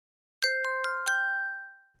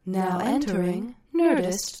Now entering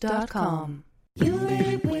Nerdist.com. You made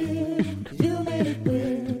it weird. You made it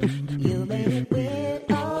weird. You made it weird.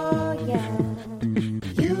 Oh yeah.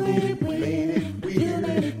 You made it weird. You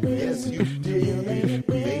made it weird. Yes, you did. You made it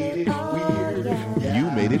weird. Oh yeah. You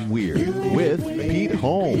Made It Weird with Pete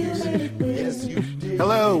Holmes. Yes, you did.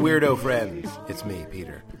 Hello, weirdo friends. It's me,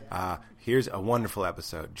 Peter. Here's a wonderful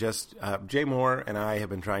episode. Jay Moore and I have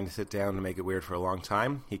been trying to sit down to make it weird for a long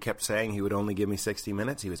time. He kept saying he would only give me 60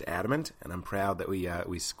 minutes. He was adamant, and I'm proud that we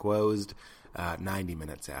squozed 90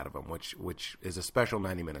 minutes out of him, which is a special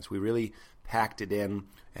 90 minutes. We really packed it in,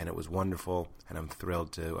 and it was wonderful, and I'm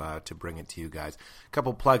thrilled to bring it to you guys. A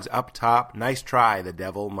couple plugs up top. Nice Try, The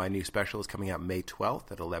Devil. My new special is coming out May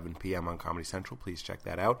 12th at 11 p.m. on Comedy Central. Please check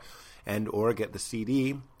that out. Or get the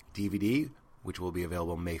CD, DVD, which will be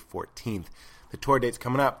available May 14th. The tour date's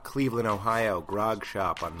coming up: Cleveland, Ohio, Grog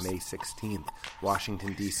Shop on May 16th,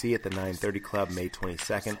 Washington, D.C. at the 930 Club May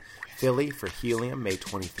 22nd, Philly for Helium May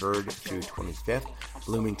 23rd through 25th,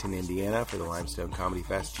 Bloomington, Indiana for the Limestone Comedy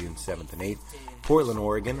Fest June 7th and 8th, Portland,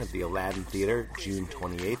 Oregon at the Aladdin Theater June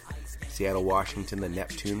 28th, Seattle, Washington, the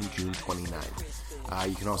Neptune June 29th.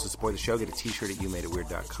 You can also support the show. Get a t-shirt at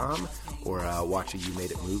youmadeitweird.com or watch a You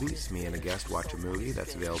Made It Movies. Me and a guest watch a movie.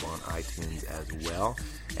 That's available on iTunes as well.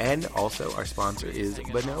 And also, our sponsor is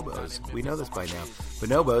Bonobos. We know this by now.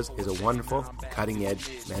 Bonobos is a wonderful,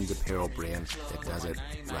 cutting-edge men's apparel brand that does it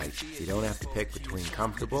right. You don't have to pick between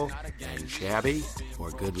comfortable and shabby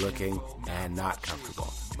or good-looking and not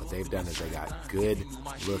comfortable. What they've done is they got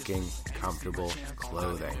good-looking, comfortable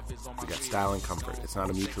clothing. We got style and comfort. It's not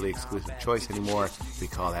a mutually exclusive choice anymore. We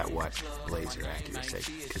call that what? Blazer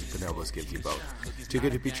accuracy, because Bonobos gives you both. Too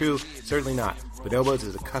good to be true? Certainly not. Bonobos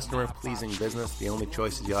is a customer-pleasing business. The only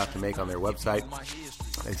choices you'll have to make on their website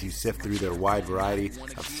as you sift through their wide variety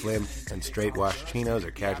of slim and straight wash chinos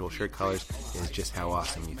or casual shirt colors is just how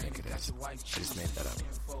awesome you think it is. I just made that up.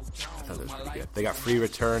 I thought that was pretty good. They got free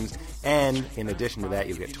returns, and in addition to that,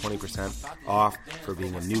 you'll get 20% off for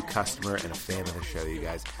being a new customer and a fan of the show, you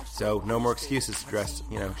guys. So no more excuses to dress,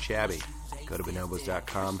 shabby. Go to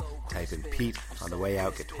bonobos.com, type in Pete on the way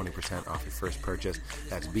out, get 20% off your first purchase.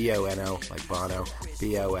 That's B-O-N-O, like Bono,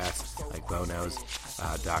 B-O-S, like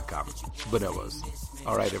Bonos.com. Bonobos.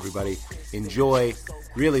 All right, everybody, enjoy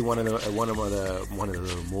really one of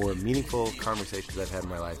the more meaningful conversations I've had in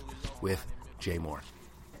my life with Jay Moore.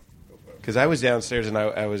 Because I was downstairs and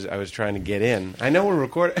I was trying to get in. I know we're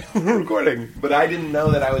recording, but I didn't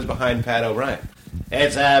know that I was behind Pat O'Brien.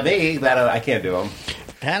 It's me, I can't do him.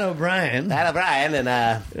 Pat O'Brien, and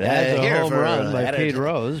that's a here home for run by Pete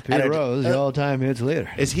Rose. Pete Rose, the all-time hits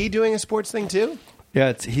leader. Is he doing a sports thing too?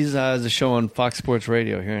 Yeah, he's has a show on Fox Sports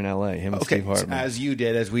Radio here in L.A. Him and Steve Hartman. As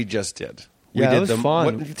we just did. Yeah, it was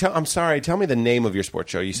fun. I'm sorry. Tell me the name of your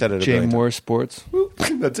sports show. You said it. Jay Moore Sports.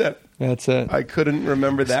 That's it. That's it. I couldn't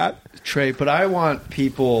remember that. Trey, but I want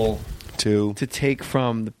people to take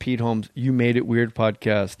from the Pete Holmes You Made It Weird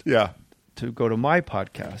podcast. Yeah. To go to my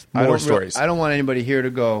podcast. More stories. I don't want anybody here to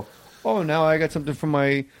go, oh, now I got something from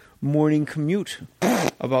my morning commute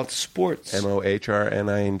about sports.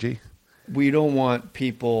 MOHRNING. We don't want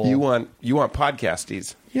people. You want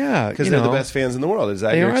podcasties. Yeah, because they're the best fans in the world. Is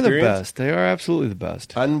that your experience? They are the best. They are absolutely the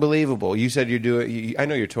best. Unbelievable. You said you're doing. I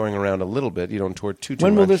know you're touring around a little bit. You don't tour too much.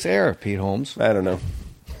 When will this air, Pete Holmes? I don't know.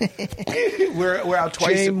 we're out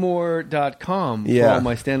twice. JMoore.com for all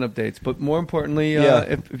my stand-up dates. But more importantly,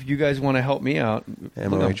 if you guys want to help me out,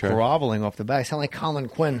 I'm groveling off the bat. I sound like Colin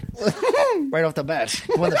Quinn. Right off the bat.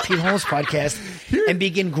 Go on the Pete Holmes podcast and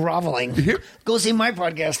begin groveling. Go see my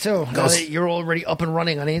podcast, too. You're already up and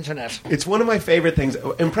running on the internet. It's one of my favorite things.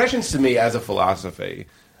 Impressions to me as a philosophy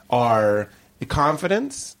are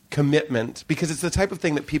confidence, commitment, because it's the type of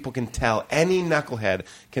thing that people can tell. Any knucklehead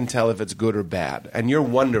can tell if it's good or bad. And you're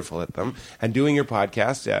wonderful at them. And doing your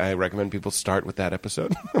podcast, I recommend people start with that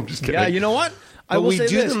episode. I'm just kidding. Yeah, you know what? I will say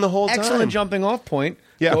do them the whole time. Excellent jumping off point.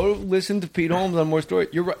 Yeah. Go listen to Pete Holmes on More Story.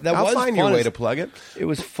 You're right. I'll find your way to plug it. It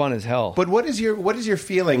was fun as hell. But what is your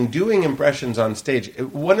feeling doing impressions on stage?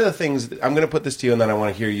 One of the things, I'm going to put this to you, and then I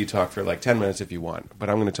want to hear you talk for like 10 minutes if you want, but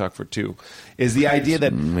I'm going to talk for 2, is the idea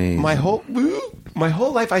that my whole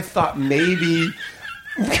life I thought maybe...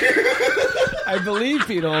 I believe,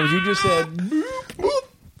 Pete Holmes, you just said...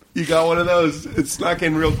 You got one of those. It snuck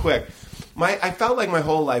in real quick. I felt like my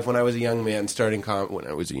whole life when I was a young man starting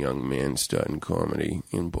comedy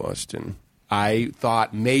in Boston, I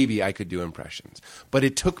thought maybe I could do impressions. But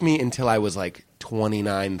it took me until I was like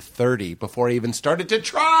 29, 30 before I even started to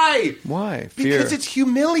try. Why? Fear. Because it's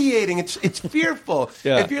humiliating. It's fearful.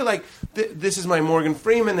 Yeah. If you're like, this is my Morgan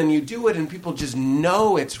Freeman, and you do it and people just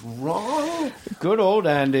know it's wrong. Good old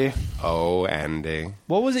Andy. Oh, Andy.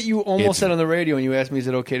 What was it you almost said on the radio when you asked me, is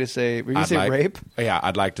it okay to say, were you say rape? Yeah,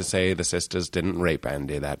 I'd like to say the sisters didn't rape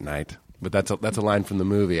Andy that night. But that's a line from the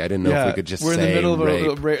movie. I didn't know if we could just say rape. We're in the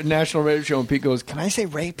middle of a national radio show, and Pete goes, can I say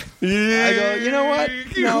rape? Yeah. I go, you know what?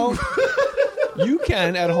 No. You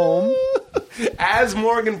can at home. As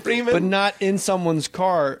Morgan Freeman. But not in someone's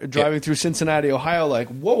car driving through Cincinnati, Ohio, like,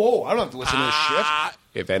 whoa, I don't have to listen to this shit.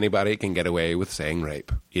 If anybody can get away with saying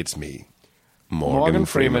rape, it's me. Morgan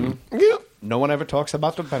Freeman. No one ever talks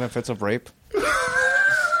about the benefits of rape.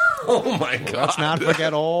 Oh, my God. Let's not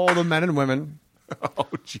forget all the men and women. Oh,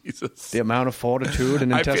 Jesus. The amount of fortitude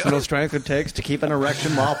and intestinal strength it takes to keep an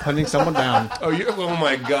erection while punching someone down. Oh,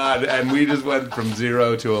 my God. And we just went from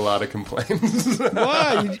 0 to a lot of complaints.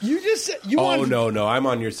 Why? You just said... No. I'm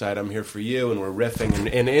on your side. I'm here for you, and we're riffing.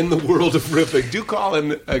 And in the world of riffing, do call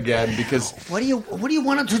in again, because... What do you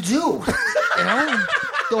want him to do? You know?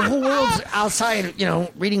 The whole world's outside,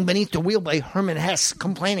 reading Beneath the Wheel by Herman Hesse,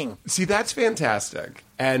 complaining. See, that's fantastic.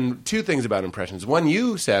 And two things about impressions. One,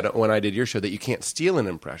 you said when I did your show that you can't steal an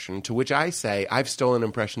impression, to which I say I've stolen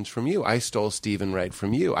impressions from you. I stole Stephen Wright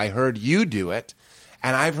from you. I heard you do it,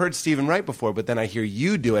 and I've heard Stephen Wright before, but then I hear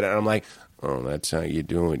you do it, and I'm like, oh, that's how you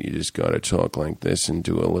do it. You just got to talk like this and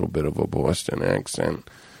do a little bit of a Boston accent,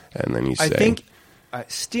 and then you say... I think...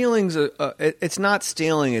 stealing's it's not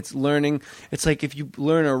stealing, it's learning. It's like if you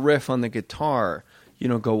learn a riff on the guitar,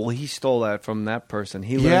 go, well, he stole that from that person.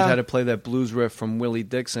 He learned how to play that blues riff from Willie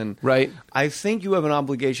Dixon. Right. I think you have an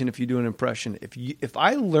obligation if you do an impression. If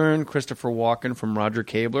I learn Christopher Walken from Roger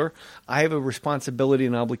Kabler, I have a responsibility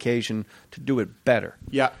and obligation to do it better.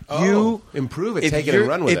 Yeah. You improve it, take it and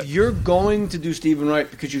run with it. If you're going to do Stephen Wright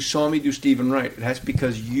because you saw me do Stephen Wright, that's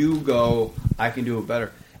because you go, I can do it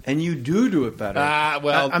better. And you do it better.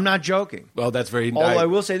 Well, I'm not joking. Well, that's very... Although I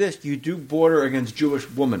will say this, you do border against Jewish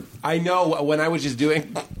woman. I know. When I was just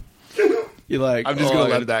doing... You're like... I'm just going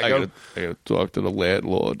to let that go. I got to talk to the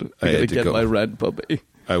landlord. I got to get my rent, puppy.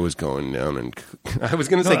 I was going down and... I was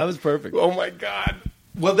going to say... that was perfect. Oh, my God.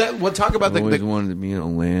 Well, we'll talk about I always wanted to be a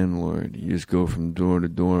landlord. You just go from door to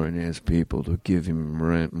door and ask people to give him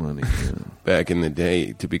rent money. Back in the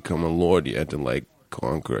day, to become a lord, you had to,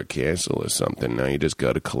 conquer a castle or something. Now you just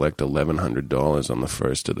got to collect $1,100 on the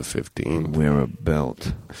 1st to the 15th. Wear a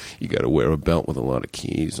belt. You got to wear a belt with a lot of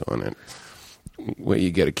keys on it. Where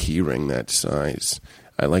you get a key ring that size.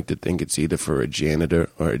 I like to think it's either for a janitor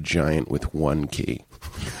or a giant with one key.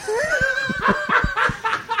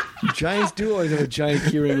 Giants do always have a giant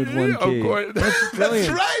key ring with one key. Of course. That's brilliant.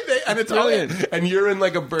 That's right. And it's brilliant. And you're in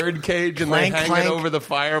like a bird cage and Clank, they hang clank. it over the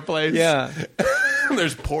fireplace. Yeah.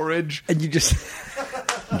 There's porridge. And you just...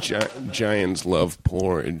 Giants love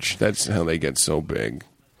porridge. That's how they get so big.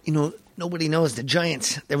 Nobody knows the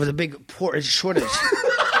Giants. There was a big porridge shortage.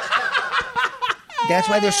 That's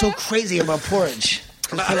why they're so crazy about porridge.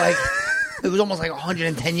 For it was almost like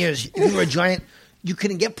 110 years. If you were a Giant, you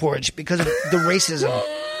couldn't get porridge because of the racism.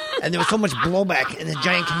 And there was so much blowback in the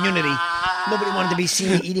Giant community. Nobody wanted to be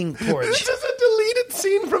seen eating porridge. This is a deleted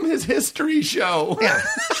scene from his history show. Yeah.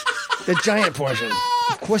 The Giant portion.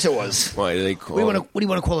 Of course it was. Why do they call it? What do you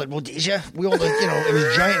want to call it? Rhodesia? We all, it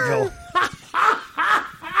was Giantville.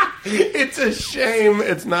 It's a shame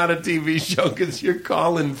it's not a TV show because you're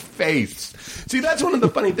calling face. See, that's one of the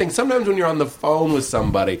funny things. Sometimes when you're on the phone with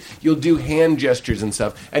somebody, you'll do hand gestures and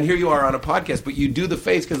stuff. And here you are on a podcast, but you do the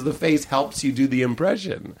face because the face helps you do the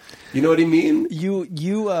impression. You know what I mean?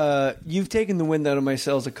 You've taken the wind out of my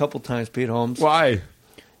sails a couple times, Pete Holmes. Why?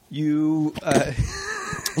 You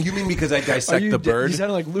mean because I dissect the bird? You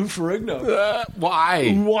sound like Lou Ferrigno.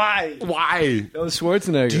 Why? Why? That was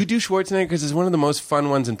Schwarzenegger. Do you do Schwarzenegger? Because it's one of the most fun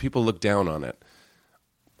ones and people look down on it.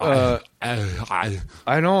 I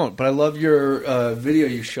don't, but I love your video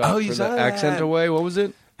you shot for the Accent Away. What was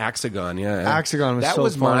it? Axagon, yeah. Axagon was that so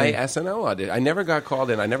was funny. my SNL audition. I never got called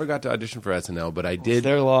in. I never got to audition for SNL, but I did.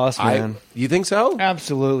 They're lost, man. You think so?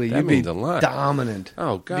 Absolutely. That means a lot. Dominant.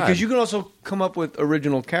 Oh, God. Because you can also come up with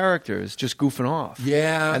original characters just goofing off.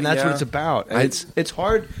 Yeah. And that's what it's about. And it's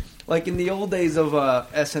hard. Like in the old days of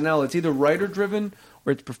SNL, it's either writer-driven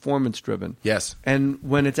or it's performance-driven. Yes. And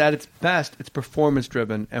when it's at its best, it's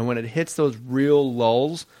performance-driven. And when it hits those real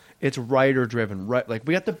lulls, it's writer-driven. Right? Like,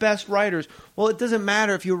 we got the best writers. Well, it doesn't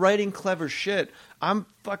matter if you're writing clever shit. I'm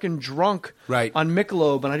fucking drunk on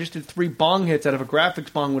Michelob, and I just did 3 bong hits out of a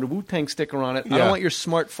graphics bong with a Wu-Tang sticker on it. Yeah. I don't want your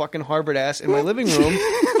smart fucking Harvard ass in my living room.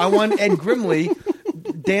 I want Ed Grimley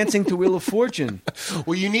dancing to Wheel of Fortune.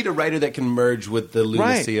 Well, you need a writer that can merge with the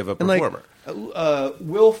lunacy of a performer.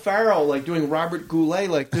 Will Ferrell, like doing Robert Goulet,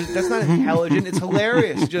 like that's not intelligent. It's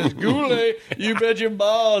hilarious. Just Goulet, you bet your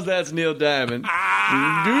balls. That's Neil Diamond.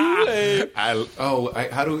 Goulet.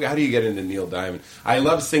 How do you get into Neil Diamond? I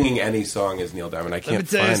love singing any song as Neil Diamond. I can't. Let me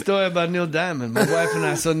tell you a story about Neil Diamond. My wife and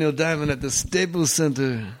I saw Neil Diamond at the Staples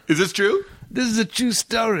Center. Is this true? This is a true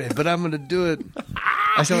story, but I'm going to do it.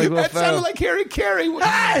 I sound like Will that Ferrell. sounded like Harry Carey.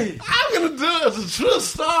 Hey, I'm going to do it. It's a true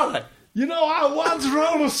story. You know, I once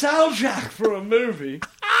wrote a soundtrack for a movie.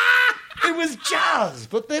 It was jazz,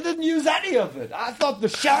 but they didn't use any of it. I thought the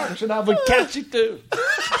Sharks should have a catchy tune.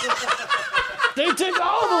 They took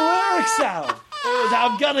all the lyrics out. It was,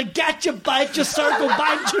 I'm gonna get you, bite you, circle,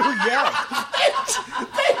 bite you, yeah.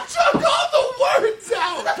 They took all the words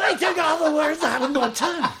out. They took all the words out of my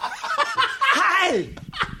tune. Hey!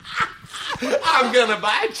 I'm gonna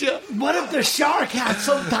bite you. What if the shark had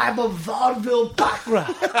some type of vaudeville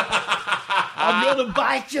background? I'm gonna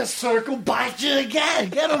bite you, circle, bite you again.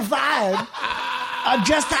 Get a vibe on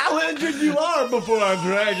just how injured you are before I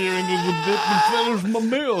drag you into the bit and finish my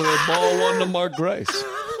meal here, ball under my grace.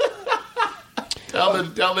 Tell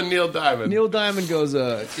the Neil Diamond. Neil Diamond goes,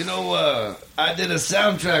 I did a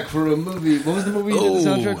soundtrack for a movie. What was the movie you did the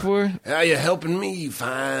soundtrack for? How you helping me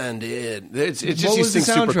find it? It's just What you was the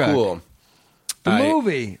sing super soundtrack? cool. The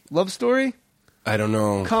movie. Love Story? I don't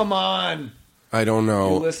know. Come on. I don't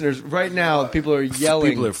know. Listeners, right now, people are yelling.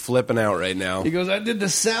 People are flipping out right now. He goes, I did the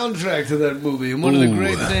soundtrack to that movie. And one of the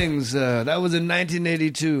great things, that was in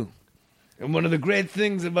 1982. And one of the great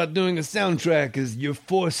things about doing a soundtrack is you're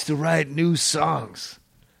forced to write new songs.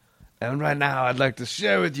 And right now, I'd like to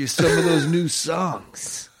share with you some of those new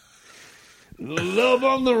songs. Love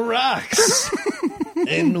on the Rocks.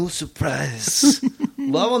 Ain't no surprise.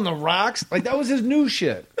 Love on the Rocks? Like, that was his new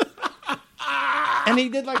shit. And he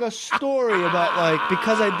did, like, a story about, like,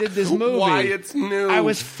 because I did this movie. Why it's new. I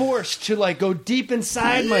was forced to, like, go deep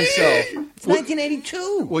inside myself. It's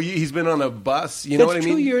 1982. Well, he's been on a bus. You know what I mean?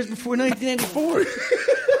 That's 2 years before 1984.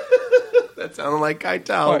 That sounded like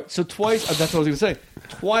Keitel. All right, so twice, that's what I was going to say.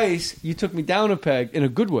 Twice, you took me down a peg in a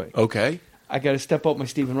good way. Okay. I got to step up my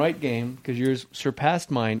Stephen Wright game because yours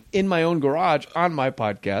surpassed mine in my own garage on my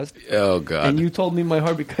podcast. Oh, God. And you told me my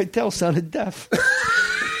Harvey Keitel sounded deaf.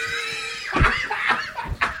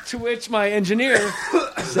 To which my engineer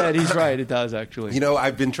said he's right, it does actually. You know,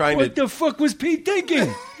 I've been trying What the fuck was Pete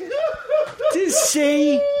thinking? To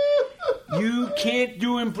say you can't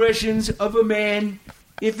do impressions of a man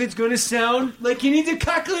if it's going to sound like he needs a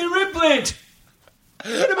cochlear implant.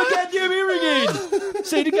 Put him a goddamn hearing aid.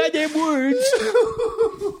 Say the goddamn words.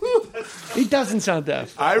 He doesn't sound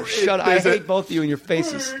deaf. Shut up. I hate both of you and your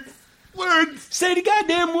faces. Words. Say the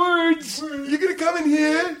goddamn words. You gonna come in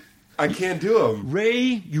here? I can't do them. Ray,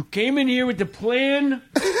 you came in here with the plan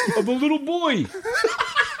of a little boy.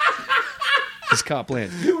 His cop plan.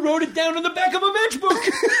 You wrote it down on the back of a matchbook.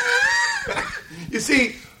 You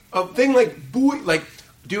see, a thing like boy, like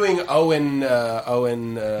doing Owen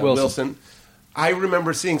Wilson. I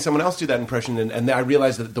remember seeing someone else do that impression, and I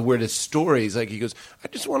realized that the word is stories. Like he goes, I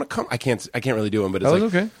just want to come. I can't really do him, but it's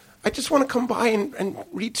okay. I just want to come by and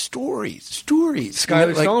read stories.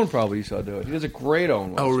 Skyler Stone probably you saw do it. He does a great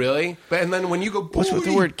Owen Wilson. Oh, really? And then when you go, what's with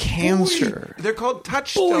the word cancer? They're called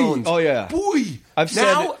touchstones. Oh, yeah. Boy.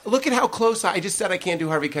 Look at how close I just said I can't do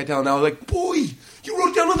Harvey Keitel. Now I'm like, boy, you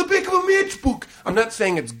wrote down on the back of a matchbook. I'm not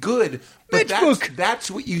saying it's good, but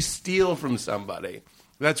that's what you steal from somebody.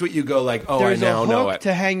 That's what you go like, I now know it.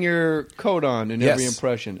 To hang your coat on in every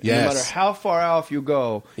impression. And no matter how far off you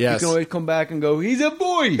go, you can always come back and go, he's a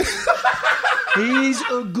boy. He's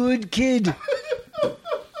a good kid.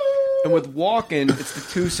 And with Walken, it's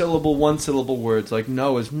the 2-syllable, 1-syllable words. Like,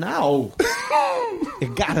 no is now.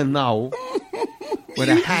 You gotta know where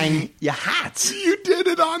to hang your hat. You did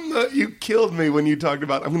it you killed me when you talked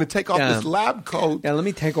about, I'm going to take off this lab coat. Yeah, let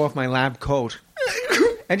me take off my lab coat.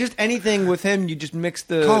 And just anything with him, you just mix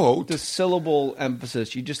the syllable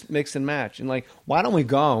emphasis. You just mix and match. And like, why don't we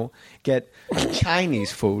go get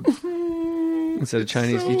Chinese food instead of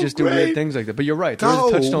Chinese? You just do weird things like that. But you're right. There is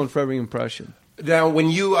a touchstone for every impression. Now, when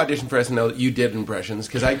you auditioned for SNL, you did impressions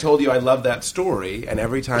because I told you I love that story. And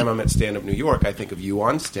every time I'm at Stand Up New York, I think of you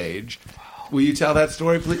on stage. Will you tell that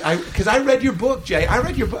story, please? Because I read your book, Jay. I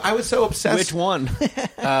read your book. I was so obsessed. Which one?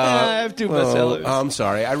 I have two bestsellers. I'm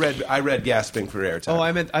sorry. I read Gasping for Airtime. Oh,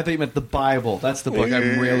 I thought you meant the Bible. That's the book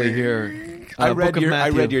I'm really here. I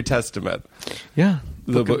read your Testament. Yeah.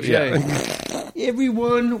 The book. Yeah.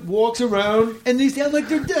 Everyone walks around and they sound like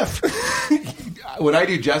they're deaf. When I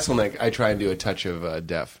do Jesselnick, I try and do a touch of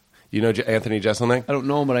deaf. You know Anthony Jeselnik? I don't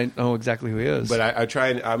know him, but I know exactly who he is. But I try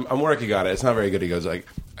and I'm working on it. It's not very good. He goes like,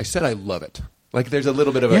 I said I love it. Like there's a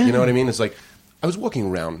little bit of a, you know what I mean? It's like, I was walking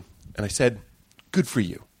around and I said, good for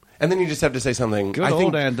you. And then you just have to say something. Good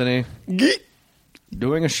old Anthony.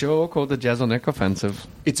 Doing a show called the Jeselnik Offensive.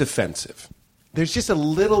 It's offensive. There's just a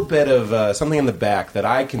little bit of something in the back that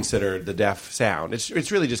I consider the deaf sound. It's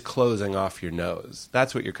really just closing off your nose.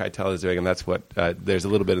 That's what your Keitel is doing, and that's what there's a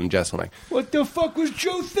little bit in Jeselnik. What the fuck was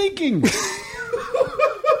Joe thinking?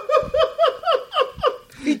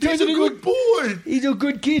 He's a good boy. He's a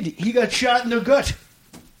good kid. He got shot in the gut.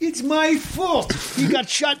 It's my fault. He got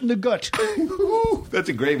shot in the gut. That's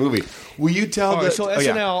a great movie. Will you tell So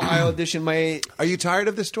SNL, I auditioned my... Are you tired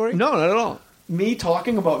of this story? No, not at all. Me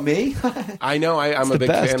talking about me? I know. I'm a big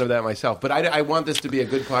fan of that myself. But I want this to be a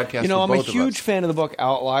good podcast for both of us. I'm a huge fan of the book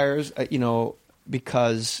Outliers,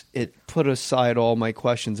 because it put aside all my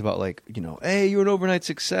questions about, like, hey, you're an overnight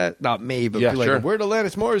success. Not me, but like, where'd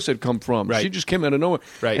Alanis Morissette come from? Right. She just came out of nowhere.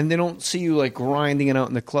 Right. And they don't see you, like, grinding it out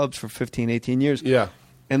in the clubs for 15, 18 years. Yeah.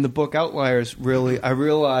 And the book Outliers, really, I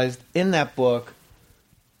realized in that book,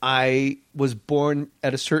 I was born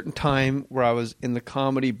at a certain time where I was in the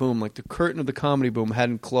comedy boom. Like, the curtain of the comedy boom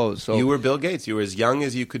hadn't closed. So you were Bill Gates. You were as young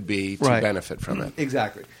as you could be to benefit from it.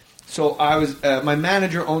 Exactly. So I was. My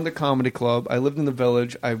manager owned the comedy club. I lived in the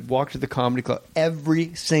Village. I walked to the comedy club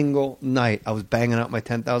every single night. I was banging out my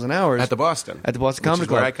 10,000 hours at the Boston Comedy Club.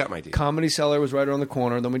 Where I cut my teeth. Comedy Cellar was right around the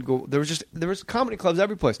corner. Then we'd go. There was comedy clubs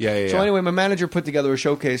every place. Yeah. So anyway, my manager put together a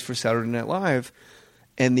showcase for Saturday Night Live.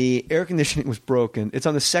 And the air conditioning was broken. It's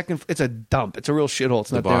on the second. It's a dump. It's a real shithole.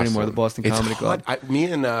 It's not there anymore. The Boston Comedy Club. Me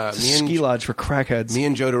and ski lodge for crackheads. Me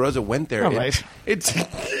and Joe DeRosa went there. All right.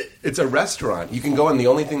 It's a restaurant. You can go, and the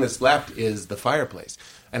only thing that's left is the fireplace.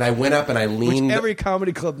 And I went up and I leaned. Which every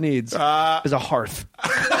comedy club needs is a hearth.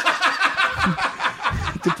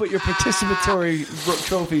 To put your participatory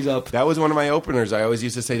trophies up. That was one of my openers. I always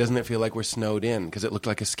used to say, doesn't it feel like we're snowed in? Because it looked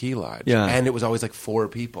like a ski lodge. Yeah. And it was always like 4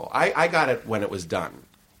 people. I got it when it was done.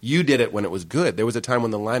 You did it when it was good. There was a time when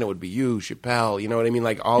the lineup would be you, Chappelle, you know what I mean?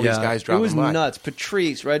 Like all these guys dropping by. It was nuts.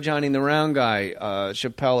 Patrice, Red Johnny and the Round Guy,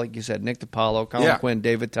 Chappelle, like you said, Nick DiPaolo, Colin Quinn,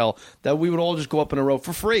 David Tell. That we would all just go up in a row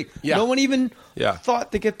for free. Yeah. No one even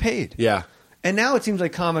thought to get paid. Yeah. And now it seems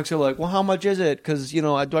like comics are like, well, how much is it? Because,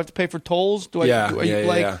 do I have to pay for tolls? Do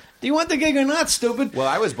you want the gig or not, stupid? Well,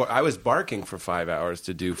 I was barking for 5 hours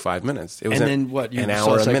to do 5 minutes. It was then what? You an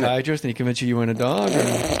saw hour a a minute. psychiatrist and he convinced you weren't a dog?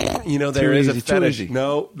 Or? There is a fetish. Too easy.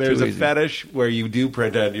 No, there's a fetish where you do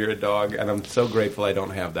pretend you're a dog, and I'm so grateful I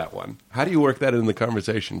don't have that one. How do you work that in the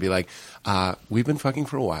conversation? Be like, we've been fucking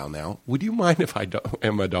for a while now. Would you mind if I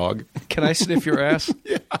am a dog? Can I sniff your ass?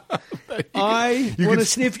 Yeah. I want to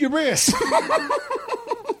sniff your ass.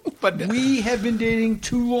 But we have been dating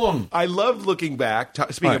too long. I love looking back.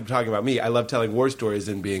 Speaking of talking about me, I love telling war stories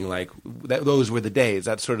and being like, those were the days.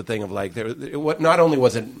 That sort of thing of like, not only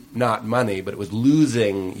was it not money, but it was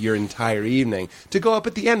losing your entire evening to go up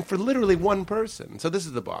at the end for literally one person. So this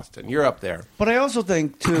is the Boston. You're up there. But I also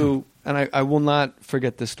think, too, and I will not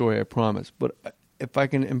forget this story, I promise, but if I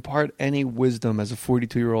can impart any wisdom as a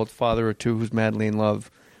 42-year-old father or two who's madly in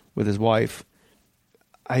love with his wife,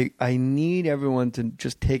 I need everyone to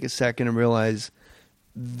just take a second and realize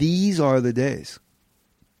these are the days.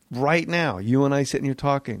 Right now, you and I sitting here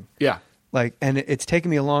talking. Yeah. And it's taken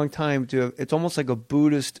me a long time it's almost like a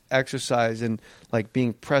Buddhist exercise in like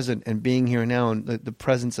being present and being here now and the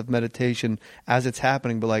presence of meditation as it's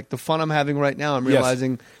happening. But like the fun I'm having right now, I'm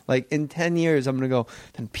realizing like in 10 years, I'm going to go,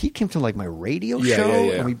 then Pete came to like my radio show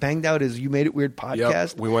and we banged out his You Made It Weird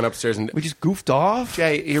podcast. Yep. We went upstairs and we just goofed off.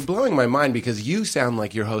 Jay, you're blowing my mind because you sound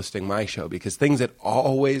like you're hosting my show because things that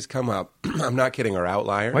always come up, I'm not kidding, are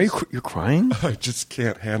outliers. Why are you're crying? I just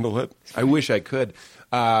can't handle it. I wish I could.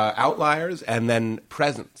 Outliers and then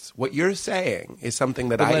presence. What you're saying is something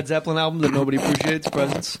that the Led Zeppelin album that nobody appreciates,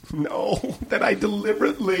 presence? No, that I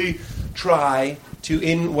deliberately try to,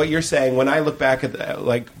 in what you're saying, when I look back at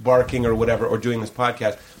like barking or whatever, or doing this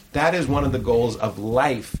podcast, that is one of the goals of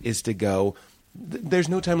life is to go, there's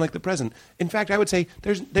no time like the present. In fact, I would say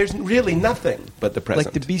there's really nothing but the present.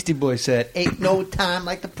 Like the Beastie Boys said, ain't no time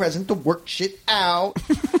like the present to work shit out.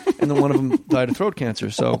 And then one of them died of throat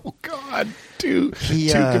cancer. So, oh God, two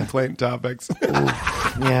complaint topics.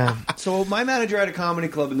 Yeah. So my manager had a comedy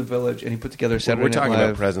club in the Village, and he put together Saturday Night Live. We're talking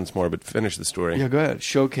about presents more, but finish the story. Yeah, go ahead.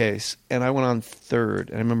 Showcase, and I went on third.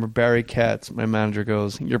 And I remember Barry Katz, my manager,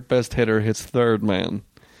 goes, "Your best hitter hits third, man."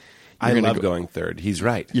 I love going third. He's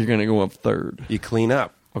right. You're going to go up third. You clean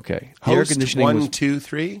up. Okay. Host air conditioning 1, 2,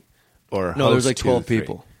 3? Or no, there was like 12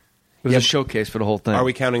 people. It was a showcase for the whole thing. Are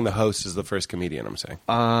we counting the host as the first comedian, I'm saying?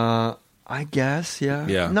 I I guess, yeah.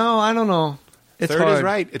 Yeah. No, I don't know. It's Third hard. is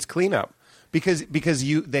right. It's cleanup. Because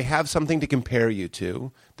they have something to compare you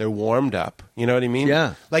to. They're warmed up. You know what I mean?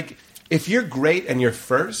 Yeah. Like, if you're great and you're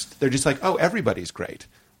first, they're just like, oh, everybody's great.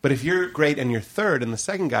 But if you're great and you're third, and the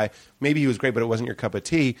second guy, maybe he was great, but it wasn't your cup of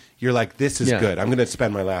tea, you're like, this is good. I'm going to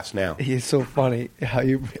spend my laughs now. He's so funny how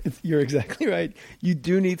you're exactly right. You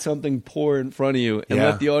do need something pour in front of you and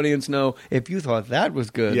let the audience know if you thought that was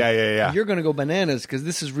good. Yeah. You're going to go bananas because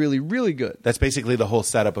this is really, really good. That's basically the whole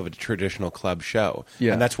setup of a traditional club show.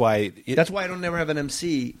 Yeah. And that's why... That's why I don't never have an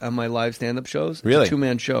MC on my live stand-up shows. Really? It's a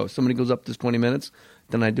 2-man show. Somebody goes up, does 20 minutes,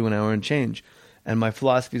 then I do an hour and change. And my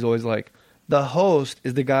philosophy is always like, the host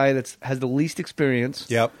is the guy that has the least experience.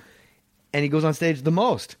 Yep. And he goes on stage the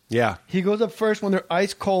most. Yeah. He goes up first when they're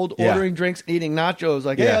ice cold, ordering drinks, eating nachos.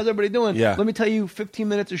 Like, hey, how's everybody doing? Yeah. Let me tell you 15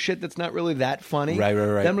 minutes of shit that's not really that funny. Right.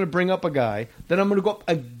 Then I'm going to bring up a guy. Then I'm going to go up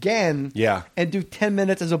again. Yeah. And do 10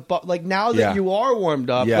 minutes as a... Like, now that you are warmed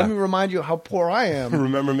up, let me remind you how poor I am.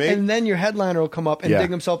 Remember me? And then your headliner will come up and dig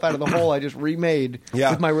himself out of the hole I just remade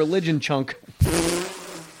with my religion chunk.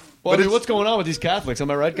 Well, I mean, what's going on with these Catholics?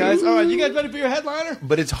 Am I right, guys? All right, you guys ready for your headliner?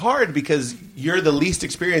 But it's hard because you're the least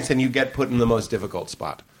experienced and you get put in the most difficult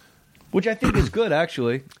spot. Which I think is good,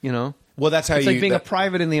 actually, you know. Well, that's how it's like being a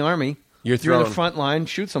private in the Army. You're in the front line,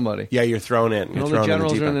 shoot somebody. Yeah, you're thrown in. You know, the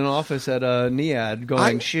generals are in an office at NIAD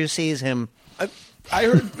going, she sees him. I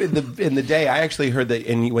heard in the day, I actually heard that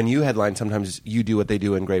when you headline, sometimes you do what they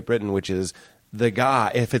do in Great Britain, which is the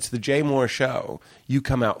guy, if it's the Jay Moore show, you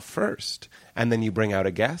come out first. And then you bring out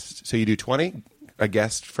a guest. So you do 20, a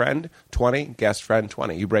guest friend, 20, guest friend,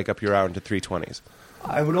 20. You break up your hour into 3 20s.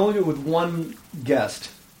 I would only do it with one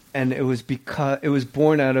guest. And it was because it was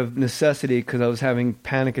born out of necessity because I was having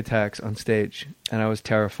panic attacks on stage. And I was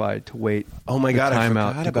terrified to wait time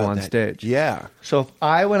out to go on stage. Yeah. So if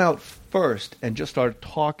I went out first and just started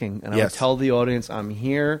talking, and I would tell the audience, I'm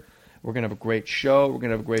here. We're going to have a great show. We're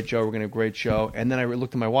going to have a great show. We're going to have a great show. And then I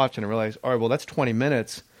looked at my watch and I realized, all right, well, that's 20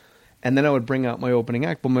 minutes. And then I would bring out my opening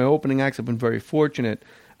act. But my opening acts have been very fortunate.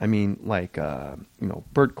 I mean, like,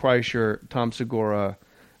 Bert Kreischer, Tom Segura,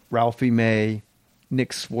 Ralphie May, Nick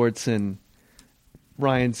Swartzen,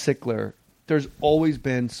 Ryan Sickler. There's always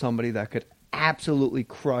been somebody that could absolutely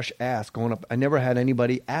crush ass going up. I never had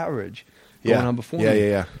anybody average going on before me.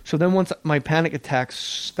 Yeah. So then once my panic attacks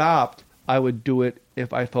stopped, I would do it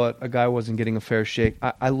if I thought a guy wasn't getting a fair shake.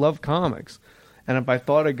 I love comics. And if I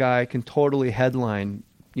thought a guy can totally headline...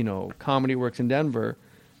 Comedy Works in Denver,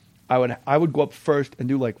 I would go up first and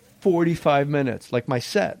do like 45 minutes, like my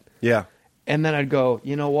set. Yeah. And then I'd go,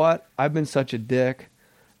 you know what? I've been such a dick.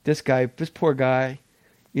 This poor guy,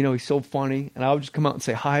 he's so funny. And I would just come out and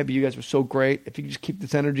say, hi, but you guys were so great. If you could just keep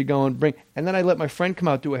this energy going, and then I let my friend come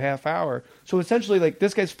out, do a half hour. So essentially, like,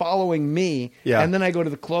 this guy's following me. Yeah. And then I go to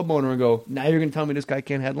the club owner and go, now you're going to tell me this guy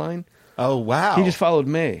can't headline? Oh, wow. He just followed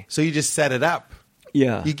me. So you just set it up.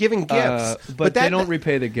 Yeah. You're giving gifts. But they don't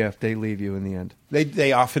repay the gift. They leave you in the end.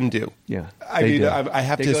 They often do. Yeah. I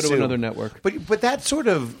have to go assume. to another network. But that sort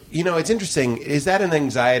of, it's interesting. Is that an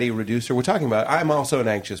anxiety reducer? We're talking about, I'm also an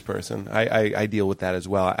anxious person. I deal with that as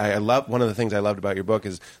well. I love, one of the things I loved about your book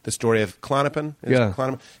is the story of Klonopin.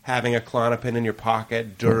 Having a Klonopin in your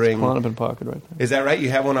pocket during. Klonopin pocket right there. Is that right?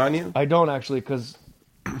 You have one on you? I don't actually, because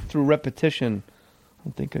through repetition.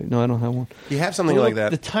 I don't have one. You have something like that.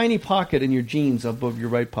 The tiny pocket in your jeans above your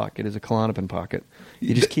right pocket is a Klonopin pocket.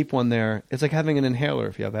 You just keep one there. It's like having an inhaler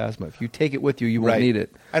if you have asthma. If you take it with you, you won't need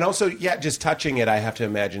it. And also, just touching it, I have to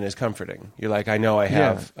imagine, is comforting. You're like, I know I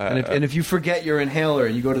have. Yeah. And if you forget your inhaler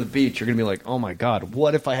and you go to the beach, you're going to be like, oh my God,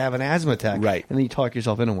 what if I have an asthma attack? Right. And then you talk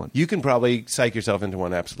yourself into one. You can probably psych yourself into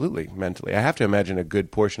one, absolutely, mentally. I have to imagine a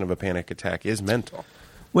good portion of a panic attack is mental.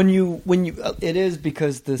 When you it is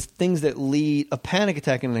because the things that lead a panic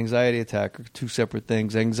attack and an anxiety attack are two separate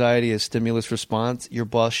things. Anxiety is stimulus response. Your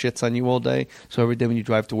boss shits on you all day, so every day when you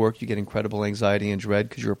drive to work, you get incredible anxiety and dread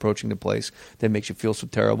because you're approaching the place that makes you feel so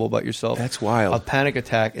terrible about yourself. That's wild. A panic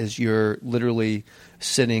attack is you're literally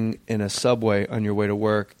sitting in a subway on your way to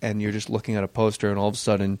work and you're just looking at a poster and all of a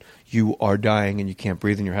sudden you are dying and you can't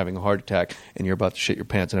breathe and you're having a heart attack and you're about to shit your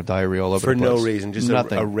pants and have diarrhea all over the place. For no reason, just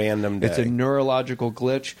a random day. It's a neurological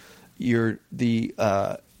glitch.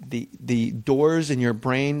 The doors in your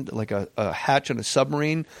brain, like a hatch on a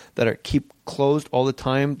submarine, that keep closed all the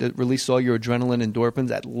time that releases all your adrenaline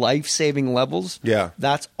endorphins at life-saving levels,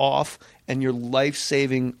 that's off, and your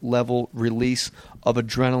life-saving level release of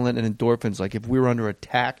adrenaline and endorphins. Like if we were under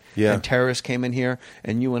attack and terrorists came in here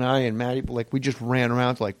and you and I and Maddie, like we just ran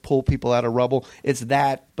around to like pull people out of rubble. It's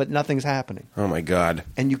that, but nothing's happening. Oh my God.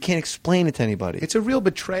 And you can't explain it to anybody. It's a real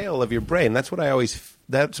betrayal of your brain. That's what always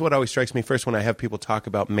strikes me first when I have people talk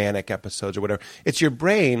about manic episodes or whatever. It's your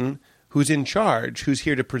brain who's in charge, who's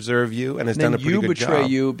here to preserve you and has done a pretty good job. You betray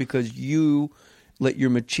you because you let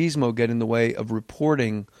your machismo get in the way of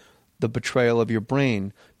reporting the betrayal of your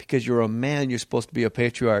brain. Because you're a man, you're supposed to be a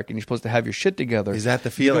patriarch, and you're supposed to have your shit together. Is that the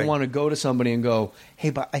feeling? You don't want to go to somebody and go, hey,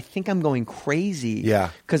 but I think I'm going crazy. Yeah.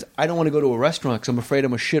 Because I don't want to go to a restaurant because I'm afraid I'm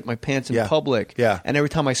going to shit my pants in public. Yeah. And every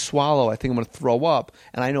time I swallow, I think I'm going to throw up.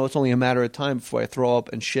 And I know it's only a matter of time before I throw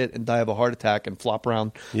up and shit and die of a heart attack and flop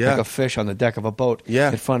around like a fish on the deck of a boat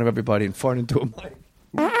in front of everybody and fart into a mic.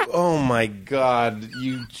 Oh my God!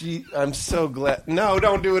 I'm so glad. No,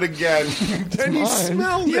 don't do it again. Then you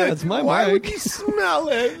smell it. Yeah, it's my Why mic. would you smell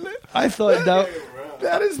it? I thought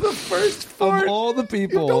that is the first fart of all the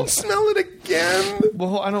people. You don't smell it again.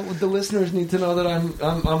 Well, I don't. The listeners need to know that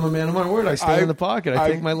I'm a man of my word. I stay in the pocket. I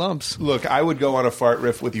take my lumps. Look, I would go on a fart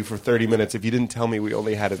riff with you for 30 minutes if you didn't tell me we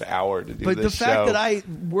only had an hour to do this show. But the fact that I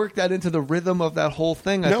worked that into the rhythm of that whole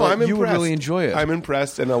thing, I thought I'm you would really enjoy it. I'm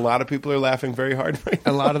impressed, and a lot of people are laughing very hard right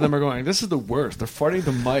now. A lot of them are going, this is the worst. They're farting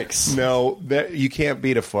to mics. No, you can't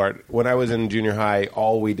beat a fart. When I was in junior high,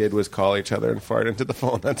 all we did was call each other and fart into the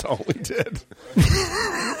phone. That's all we did.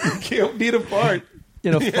 You can't beat a fart.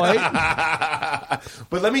 In a fight?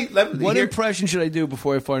 But let me what impression should I do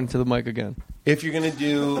before I fart into the mic again? If you're going to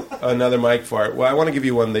do another mic fart, well, I want to give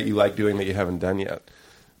you one that you like doing that you haven't done yet.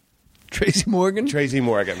 Tracy Morgan? Tracy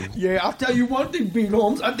Morgan. Yeah, I'll tell you one thing, Pete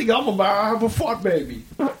Holmes. I think I'm about to have a fart baby.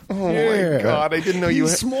 Oh, my God. I didn't know you had...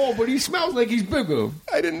 He's small, but he smells like he's bigger.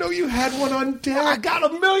 I didn't know you had one on deck. I got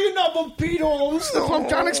 1 million of them, Pete Holmes. That's what I'm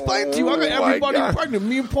trying to explain to you. I got everybody pregnant.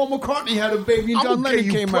 Me and Paul McCartney had a baby and John Lennon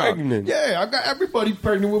came pregnant. out. Yeah, I got everybody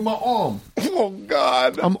pregnant with my arm. Oh,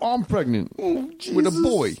 God. I'm arm pregnant with a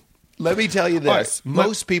boy. Let me tell you this. Right.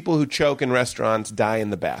 Most people who choke in restaurants die in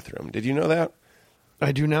the bathroom. Did you know that?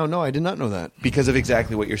 I do now. No, I did not know that. Because of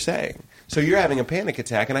exactly what you're saying. So you're having a panic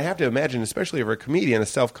attack, and I have to imagine, especially if you're a comedian, a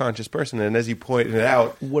self-conscious person, and as you pointed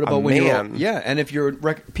out, what about when you're... Yeah, and if you're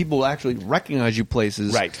people actually recognize you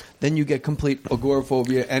places, right, then you get complete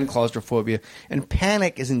agoraphobia and claustrophobia. And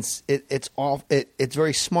panic is it's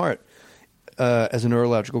very smart as a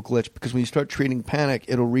neurological glitch, because when you start treating panic,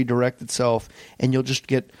 it'll redirect itself, and you'll just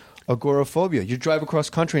get agoraphobia. You drive across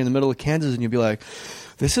country in the middle of Kansas, and you'll be like...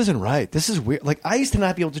 This isn't right. This is weird. Like, I used to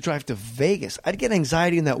not be able to drive to Vegas. I'd get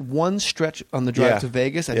anxiety in that one stretch on the drive to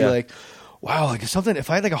Vegas. I'd be like, wow, like if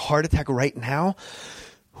I had like a heart attack right now,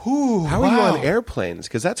 how are you on airplanes?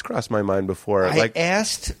 Because that's crossed my mind before. I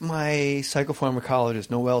asked my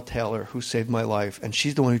psychopharmacologist, Noelle Taylor, who saved my life, and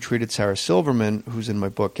she's the one who treated Sarah Silverman, who's in my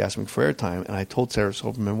book, Gasping for Airtime, and I told Sarah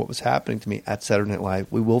Silverman what was happening to me at Saturday Night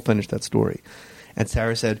Live. We will finish that story. And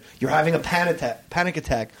Sarah said, you're having a panic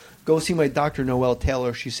attack. Go see my doctor, Noelle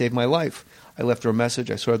Taylor. She saved my life. I left her a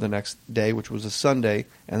message. I saw her the next day, which was a Sunday,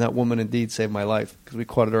 and that woman indeed saved my life because we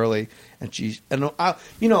caught it early. And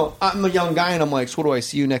I'm a young guy, and I'm like, so what do I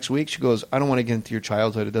see you next week? She goes, I don't want to get into your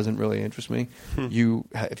childhood. It doesn't really interest me. If you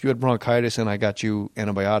had bronchitis and I got you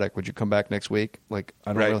antibiotic, would you come back next week? Like,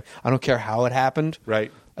 I don't care how it happened.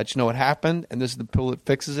 Right. I just know it happened, and this is the pill that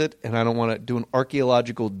fixes it, and I don't want to do an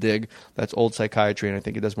archaeological dig. That's old psychiatry, and I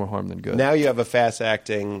think it does more harm than good. Now you have a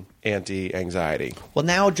fast-acting anti-anxiety. Well,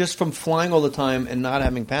 now just from flying all the time and not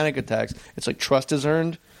having panic attacks, it's like trust is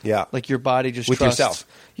earned. Yeah. Like your body just with trusts. yourself.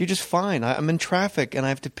 You're just fine. I'm in traffic, and I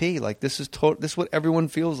have to pee. Like, this is what everyone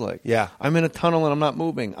feels like. Yeah. I'm in a tunnel, and I'm not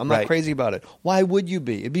moving. I'm not crazy about it. Why would you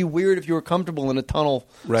be? It'd be weird if you were comfortable in a tunnel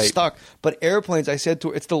stuck. But airplanes, I said to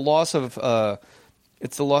her, it's the loss of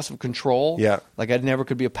control. Yeah. Like, I never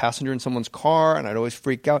could be a passenger in someone's car, and I'd always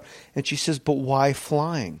freak out. And she says, but why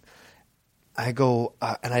flying? I go,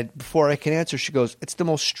 before I can answer, she goes, it's the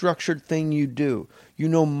most structured thing you do. You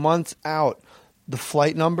know months out the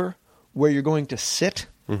flight number, where you're going to sit.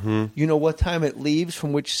 Mm-hmm. You know what time it leaves,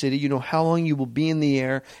 from which city. You know how long you will be in the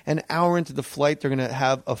air. An hour into the flight, they're going to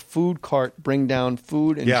have a food cart bring down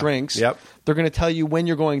food and drinks. Yep. They're going to tell you when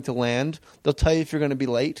you're going to land. They'll tell you if you're going to be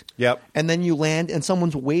late. Yep. And then you land, and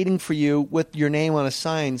someone's waiting for you with your name on a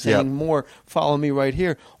sign saying, more, follow me right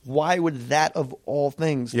here. Why would that, of all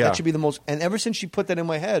things, that should be the most... And ever since she put that in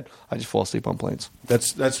my head, I just fall asleep on planes.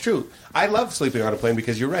 That's true. I love sleeping on a plane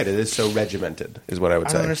because you're right. It is so regimented, is what I would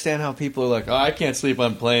say. I don't understand how people are like, oh, I can't sleep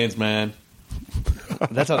on planes, man.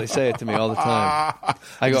 That's how they say it to me all the time.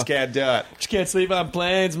 I go, just can't do it. Just can't sleep on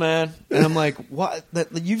planes, man. And I'm like, what?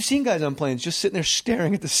 You've seen guys on planes just sitting there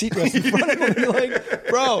staring at the seat rest in front of them. You're like,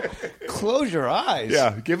 bro, close your eyes.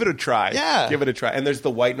 Yeah, give it a try. Yeah. Give it a try. And there's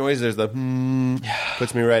the white noise. There's the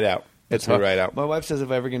puts me right out. Puts me right out. My wife says if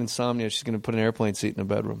I ever get insomnia, she's going to put an airplane seat in a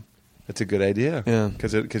bedroom. That's a good idea. Yeah.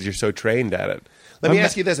 Because you're so trained at it. Let me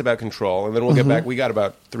ask you this about control, and then we'll get back. We got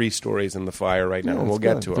about 3 stories in the fire right now, and we'll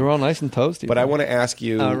get to them. They're all nice and toasty. But I want to ask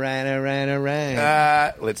you... All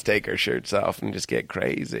right. Let's take our shirts off and just get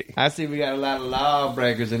crazy. I see we got a lot of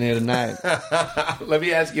lawbreakers in here tonight. Let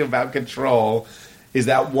me ask you about control. Is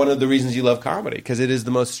that one of the reasons you love comedy? Because it is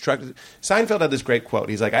the most structured... Seinfeld had this great quote.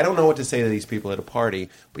 He's like, I don't know what to say to these people at a party,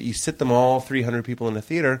 but you sit them all 300 people in a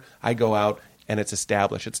theater, I go out... and it's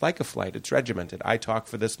established. It's like a flight. It's regimented. I talk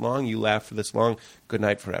for this long. You laugh for this long. Good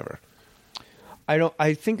night forever.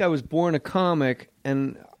 I think I was born a comic,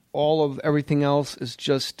 and all of everything else is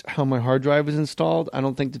just how my hard drive is installed. I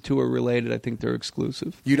don't think the two are related. I think they're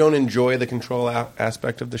exclusive. You don't enjoy the control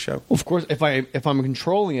aspect of the show? Well, of course, if I'm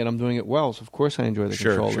controlling it, I'm doing it well. So of course I enjoy the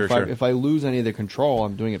control. If I lose any of the control,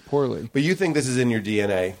 I'm doing it poorly. But you think this is in your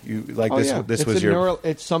DNA? You like this? Yeah. This was your.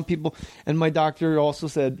 It's some people, and my doctor also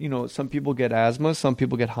said, some people get asthma, some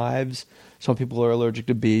people get hives, some people are allergic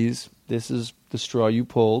to bees. This is the straw you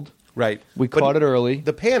pulled. Right. We caught it early.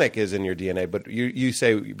 The panic is in your DNA, but you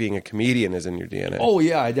say being a comedian is in your DNA. Oh,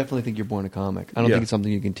 yeah. I definitely think you're born a comic. I don't think it's something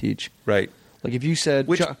you can teach. Right. Like if you said...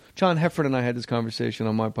 John Heffern and I had this conversation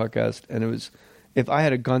on my podcast, and it was, if I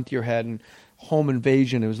had a gun to your head and home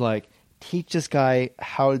invasion, it was like, teach this guy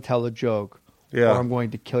how to tell a joke, or I'm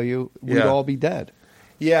going to kill you. We'd all be dead.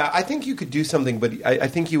 Yeah, I think you could do something, but I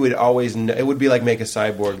think you would always... It would be like make a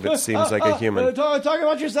cyborg that seems like a human. Talk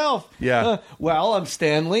about yourself. Yeah. Well, I'm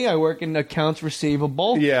Stanley. I work in accounts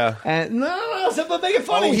receivable. Yeah. And no, but make it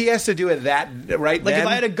funny. Oh, he has to do it right like then? If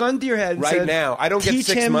I had a gun to your head and right said, now. I don't get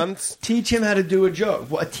 6 months. Teach him how to do a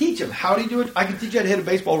joke. Well, teach him. How do you do it? I can teach you how to hit a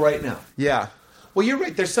baseball right now. Yeah. Well, you're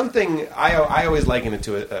right. There's something I always liken it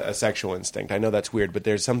to a sexual instinct. I know that's weird, but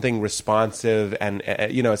there's something responsive, and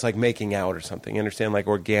it's like making out or something. You understand, like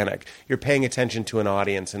organic. You're paying attention to an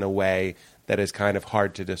audience in a way that is kind of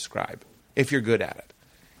hard to describe if you're good at it.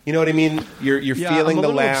 You know what I mean? You're feeling the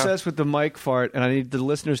laugh. I'm obsessed with the mic fart, and I need the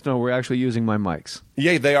listeners to know we're actually using my mics.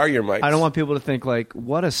 Yeah, they are your mics. I don't want people to think like,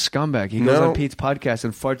 what a scumbag. He goes on Pete's podcast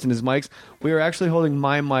and farts in his mics. We are actually holding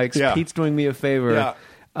my mics. Yeah. Pete's doing me a favor. Yeah.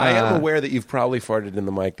 I am aware that you've probably farted in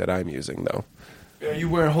the mic that I'm using, though. Are you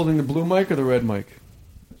holding the blue mic or the red mic?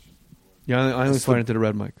 Yeah, I only farted into the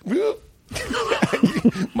red mic.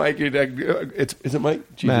 Mike, is it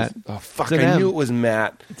Mike? Jesus. Matt. Oh, fuck. I knew it was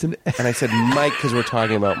Matt. And I said Mike because we're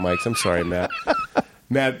talking about mics. I'm sorry, Matt.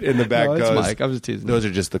 Matt in the back goes... it's Mike. I was just teasing. Those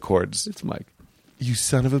are just the chords. It's Mike. You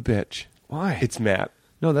son of a bitch. Why? It's Matt.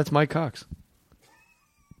 No, that's Mike Cox.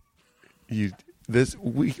 We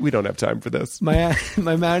don't have time for this. My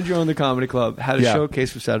manager owned the comedy club, had a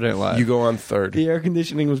showcase for Saturday Night Live. You go on third. The air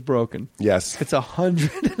conditioning was broken. Yes. It's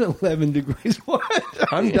 111 degrees. What?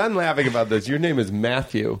 I'm done laughing about this. Your name is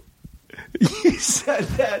Matthew. You said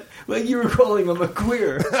that like you were calling him a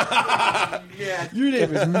queer. Yeah. Your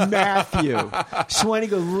name is Matthew. So why don't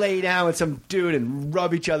you go lay down with some dude and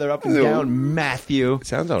rub each other up and down, Matthew?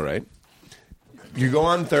 Sounds all right. You go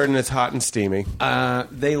on third, and it's hot and steamy.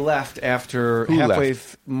 They left after Who halfway.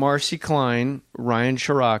 left? Marcy Klein, Ryan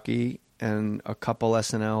Shiraki, and a couple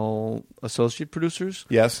SNL associate producers.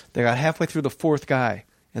 Yes. They got halfway through the fourth guy,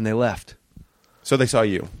 and they left. So they saw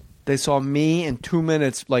you. They saw me in 2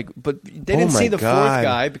 minutes, but they didn't see the fourth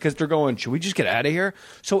guy because they're going, should we just get out of here?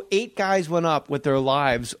 So 8 guys went up with their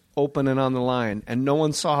lives open and on the line, and no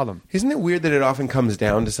one saw them. Isn't it weird that it often comes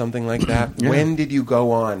down to something like that? Yeah. When did you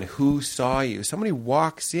go on? Who saw you? Somebody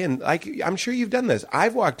walks in. Like, I'm sure you've done this.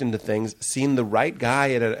 I've walked into things, seen the right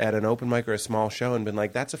guy at an open mic or a small show, and been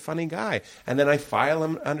like, that's a funny guy. And then I file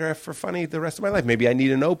him under for funny the rest of my life. Maybe I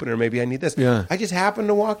need an opener. Maybe I need this. Yeah. I just happened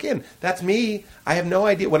to walk in. That's me. I have no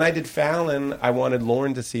idea. When I did Fallon, I wanted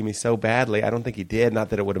Lorne to see me so badly. I don't think he did. Not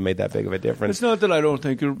that it would have made that big of a difference. It's not that I don't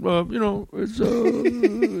think it,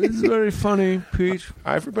 it's very funny, Pete.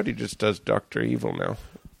 Everybody just does Dr. Evil now.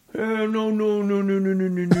 No.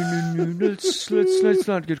 Let's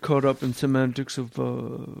not get caught up in semantics of.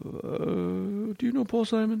 Do you know Paul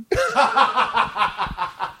Simon?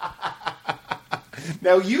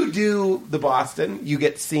 Now you do the Boston. You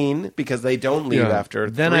get seen because they don't leave after.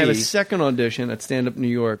 Then 3. I have a second audition at Stand Up New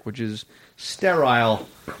York, which is sterile.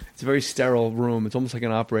 It's a very sterile room. It's almost like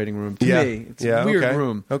an operating room to me. It's a weird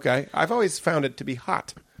room. Okay, I've always found it to be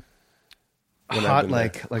hot. Hot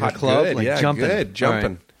like hot, a club, good, like jumping. Good,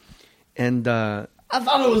 jumping. Right. And I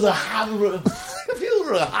thought it was a hot room. I feel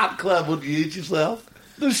or a hot club would you eat yourself?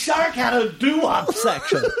 The shark had a doo-wop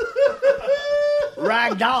section.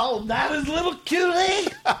 Ragdoll, that is little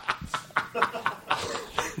cutie.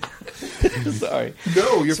 Sorry.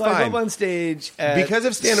 No, you're So I fine. go up on stage. Because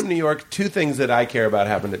of Stand Up New York, two things that I care about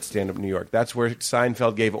happened at Stand Up New York. That's where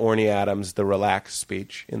Seinfeld gave Orny Adams the relaxed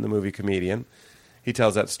speech in the movie Comedian. He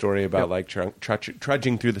tells that story about like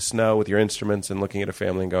trudging through the snow with your instruments and looking at a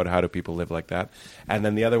family and going, how do people live like that? And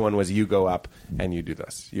then the other one was you go up and you do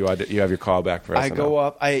this. You have your call back for SNL. I go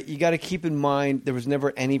up. You got to keep in mind there was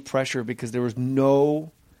never any pressure because there was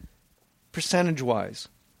no percentage-wise.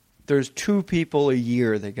 There's 2 people a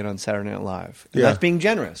year that get on Saturday Night Live. And that's being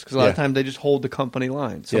generous because a lot of times they just hold the company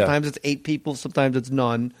line. Sometimes it's 8 people, sometimes it's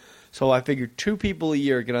none. So I figured 2 people a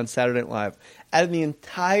year get on Saturday Night Live. Out of the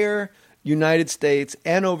entire United States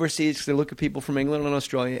and overseas, because they look at people from England and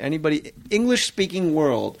Australia, anybody, English-speaking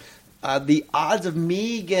world, the odds of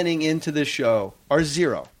me getting into this show are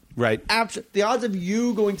 0. Right. The odds of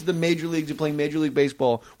you going to the major leagues and playing Major League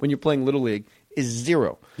Baseball when you're playing Little League is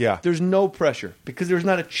 0. Yeah. There's no pressure because there's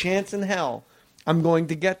not a chance in hell I'm going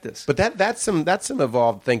to get this. But that's some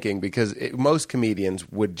evolved thinking because most comedians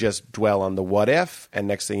would just dwell on the what if, and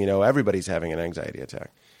next thing you know, everybody's having an anxiety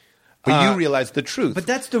attack. But you realize the truth.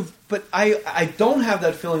 But I don't have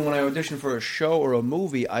that feeling when I audition for a show or a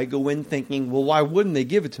movie. I go in thinking, well, why wouldn't they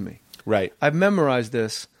give it to me? Right. I've memorized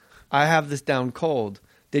this. I have this down cold.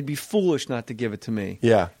 They'd be foolish not to give it to me.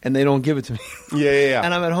 Yeah. And they don't give it to me. Yeah.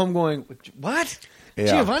 And I'm at home going, what? Yeah.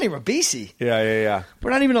 Giovanni Ribisi. Yeah. We're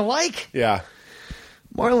not even alike. Yeah.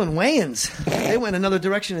 Marlon Wayans. They went another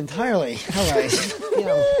direction entirely. All right. You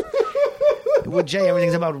know, with Jay,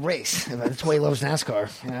 everything's about race. That's why he loves NASCAR.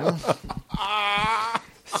 You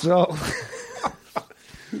know?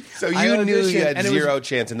 So you knew you had 0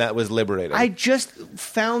 chance, and that was liberating. I just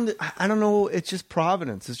found, I don't know, it's just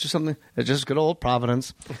Providence. It's just something, it's just good old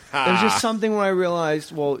Providence. There's just something where I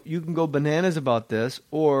realized, well, you can go bananas about this,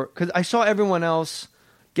 or, because I saw everyone else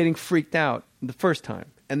getting freaked out the first time.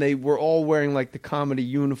 And they were all wearing like the comedy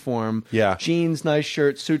uniform. Yeah. Jeans, nice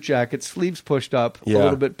shirt, suit jacket, sleeves pushed up a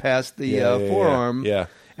little bit past the forearm. Yeah.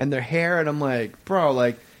 And their hair. And I'm like, bro,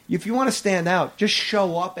 like, if you want to stand out, just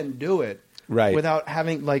show up and do it. Right. Without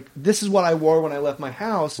having, like, this is what I wore when I left my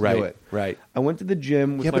house. Right. Do it. Right. I went to the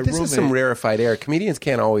gym with my but this roommate. is some rarefied air. Comedians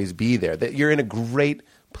can't always be there. You're in a great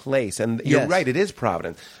place. And you're right, it is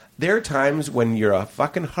Providence. There are times when you're a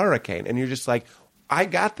fucking hurricane and you're just like, I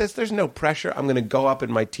got this. There's no pressure. I'm going to go up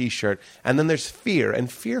in my T-shirt. And then there's fear. And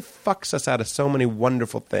fear fucks us out of so many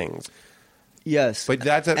wonderful things. Yes. But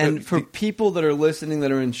for people that are listening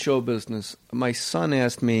that are in show business, my son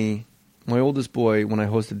asked me, my oldest boy, when I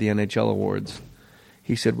hosted the NHL Awards,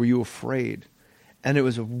 he said, were you afraid? And it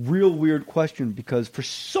was a real weird question because for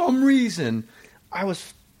some reason I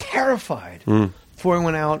was terrified before I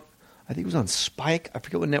went out. I think it was on Spike. I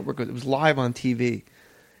forget what network it was. It was live on TV. It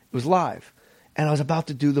was live. And I was about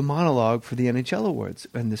to do the monologue for the NHL Awards.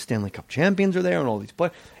 And the Stanley Cup champions are there and all these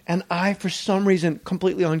players. And I, for some reason,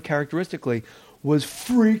 completely uncharacteristically, was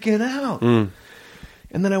freaking out. And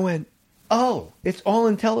then I went, oh, it's all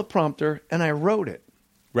in teleprompter. And I wrote it.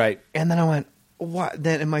 Right. And then I went, what?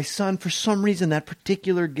 Then, and my son, for some reason, that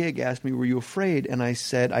particular gig asked me, were you afraid? And I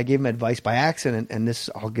said, I gave him advice by accident. And this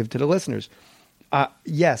I'll give to the listeners.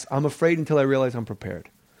 Yes, I'm afraid until I realize I'm prepared.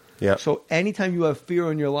 Yeah. So anytime you have fear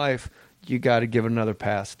in your life, you got to give it another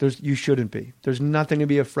pass. You shouldn't be. There's nothing to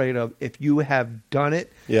be afraid of. If you have done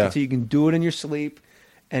it, so you can do it in your sleep,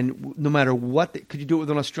 and no matter what, could you do it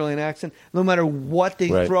with an Australian accent? No matter what they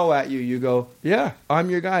throw at you, you go, yeah,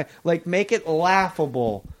 I'm your guy. Like, make it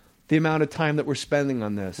laughable, the amount of time that we're spending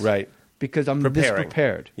on this. Right. Because I'm this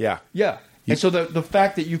prepared. Yeah. Yeah. And so the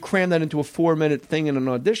fact that you cram that into a 4-minute thing in an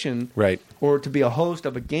audition, or to be a host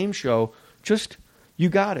of a game show, just... You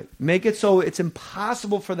got it. Make it so it's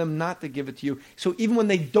impossible for them not to give it to you. So even when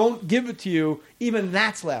they don't give it to you, even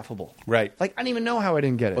that's laughable. Right. Like, I don't even know how I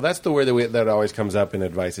didn't get it. Well, that's the word that always comes up in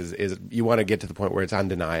advice is you want to get to the point where it's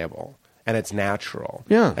undeniable. And it's natural.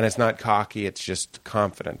 Yeah. And it's not cocky. It's just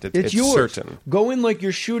confident. It's yours. Certain. Go in like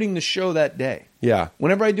you're shooting the show that day. Yeah.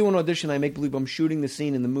 Whenever I do an audition, I make believe I'm shooting the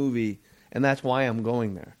scene in the movie, and that's why I'm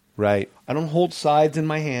going there. Right. I don't hold sides in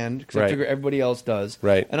my hand because I figure everybody else does.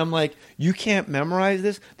 Right. And I'm like, you can't memorize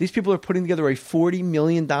this? These people are putting together a $40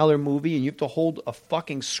 million movie and you have to hold a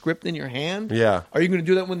fucking script in your hand? Yeah. Are you going to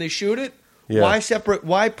do that when they shoot it? Yeah. Why separate?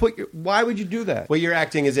 Why would you do that? Well, you're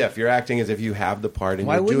acting as if you have the part and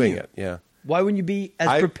you're doing it. Yeah. Why wouldn't you be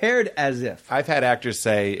as prepared as if? I've had actors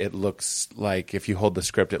say it looks like if you hold the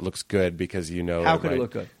script, it looks good because you know. How could it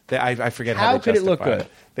look good? I forget how they could it look justify good?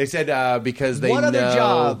 They said because they know. What other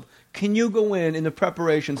job can you go in the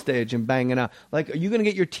preparation stage and bang it out? Like, are you going to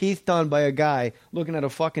get your teeth done by a guy looking at a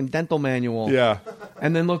fucking dental manual? Yeah.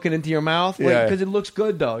 And then looking into your mouth? Because it looks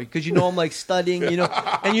good, though. Because I'm like studying, and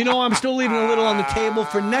I'm still leaving a little on the table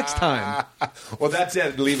for next time. Well, that's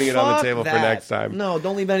it, leaving it on the table for next time. No,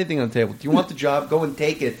 don't leave anything on the table. Do you want the job? Go and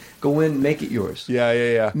take it. Go in, make it yours.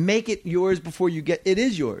 Yeah. Make it yours before you get it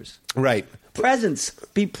is yours. Right. Presence.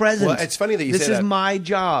 Be present. Well, it's funny that you say that. This is my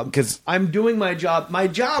job. Because I'm doing my job. My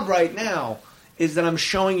job right now is that I'm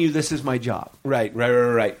showing you this is my job. Right.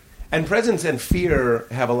 And presence and fear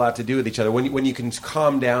have a lot to do with each other. When you can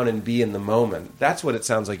calm down and be in the moment, that's what it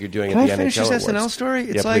sounds like you're doing Can at the I finish NHL this Awards. SNL story?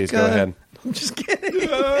 It's please, go ahead. I'm just kidding.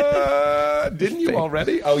 Didn't you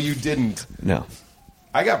already? Oh, you didn't. No.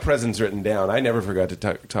 I got presence written down. I never forgot to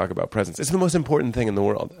talk about presence. It's the most important thing in the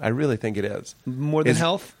world. I really think it is. More than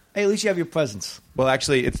health? Hey, at least you have your presence. Well,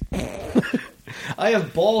 actually, it's... I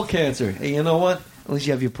have ball cancer. Hey, you know what? At least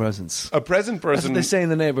you have your presence. A present person... That's what they say in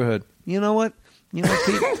the neighborhood. You know what?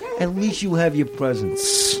 Pete? At least you have your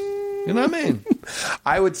presence. You know what I mean?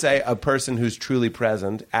 I would say a person who's truly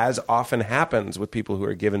present, as often happens with people who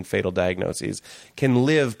are given fatal diagnoses, can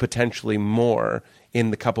live potentially more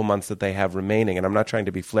in the couple months that they have remaining, and I'm not trying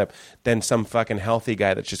to be flip, than some fucking healthy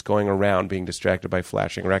guy that's just going around being distracted by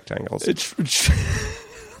flashing rectangles.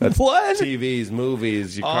 That's what? TVs,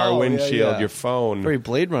 movies, your car windshield, your phone. Very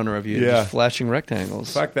Blade Runner of you, just flashing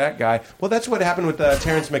rectangles. Fuck that guy. Well, that's what happened with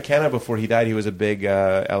Terrence McKenna before he died. He was a big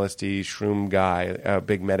LSD shroom guy, a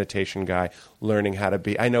big meditation guy, learning how to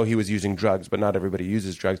be. I know he was using drugs, but not everybody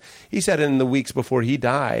uses drugs. He said in the weeks before he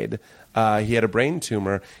died, he had a brain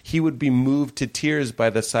tumor. He would be moved to tears by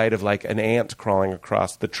the sight of like an ant crawling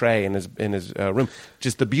across the tray in his room.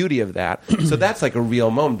 Just the beauty of that. So that's like a real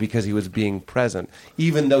moment because he was being present,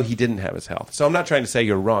 even though he didn't have his health. So I'm not trying to say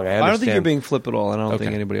you're wrong. I don't think you're being flip at all. I don't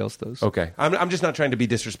think anybody else does. Okay. I'm just not trying to be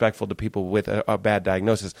disrespectful to people with a bad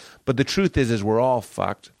diagnosis. But the truth is we're all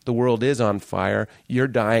fucked. The world is on fire. You're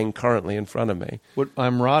dying currently in front of me.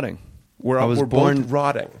 I'm rotting. We're both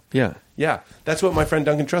rotting. Yeah. Yeah. That's what my friend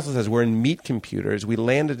Duncan Trussell says. We're in meat computers. We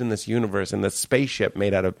landed in this universe in this spaceship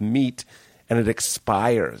made out of meat, and it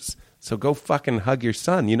expires. So go fucking hug your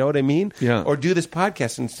son. You know what I mean? Yeah. Or do this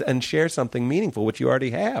podcast and share something meaningful, which you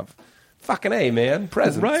already have. Fucking A, man.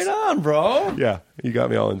 Presence. Right on, bro. Yeah. You got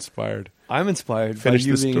me all inspired. I'm inspired Finish by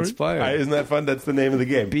you the being story? inspired. Isn't that fun? That's the name of the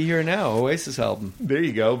game. Be Here Now, Oasis album. There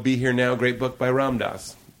you go. Be Here Now, great book by Ram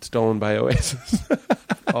Dass. Stolen by Oasis.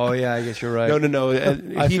 Oh, yeah, I guess you're right. No.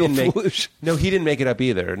 I feel foolish. He didn't make it up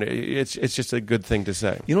either. It's just a good thing to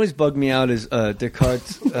say. You know what's bugged me out is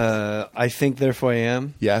Descartes' I think, therefore I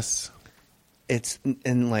am. Yes. It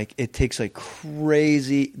takes like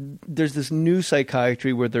crazy. There's this new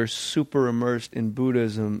psychiatry where they're super immersed in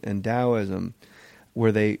Buddhism and Taoism,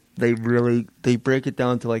 where they break it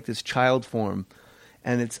down to like this child form,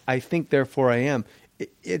 and it's I think therefore I am.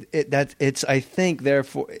 I think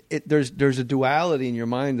therefore there's a duality in your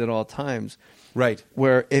mind at all times, right?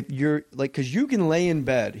 Where if you're like, because you can lay in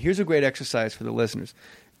bed. Here's a great exercise for the listeners.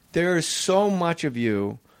 There is so much of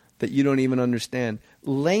you that you don't even understand.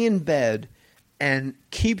 Lay in bed and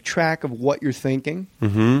keep track of what you're thinking,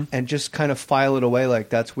 and just kind of file it away like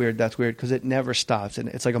that's weird, because it never stops. And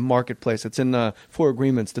it's like a marketplace. It's in Four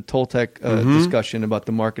Agreements, the Toltec discussion about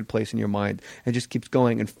the marketplace in your mind. And it just keeps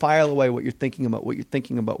going and file away what you're thinking about, what you're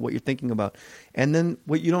thinking about, what you're thinking about. And then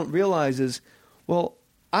what you don't realize is, well,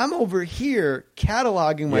 I'm over here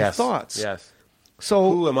cataloging my thoughts. Yes.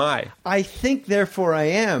 So who am I? I think, therefore I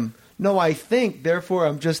am. No, I think, therefore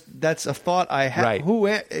I'm just, that's a thought I have. Right. Who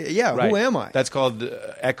am I? That's called,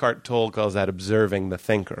 Eckhart Tolle calls that observing the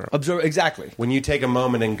thinker. Exactly. When you take a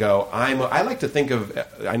moment and go, I like to think of,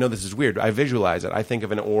 I know this is weird, I visualize it. I think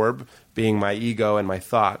of an orb being my ego and my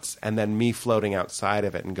thoughts, and then me floating outside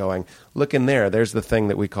of it and going, look in there's the thing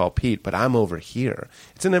that we call Pete, but I'm over here.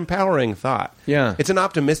 It's an empowering thought. Yeah. It's an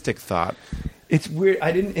optimistic thought. It's weird.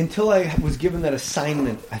 I didn't until I was given that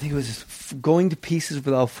assignment. I think it was Going to Pieces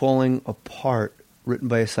Without Falling Apart, written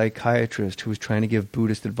by a psychiatrist who was trying to give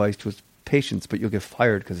Buddhist advice to his patients, but you'll get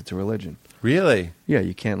fired because it's a religion. Really? Yeah,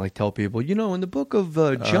 you can't like tell people. You know, in the book of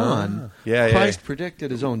John, Christ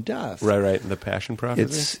predicted his own death. Right. The Passion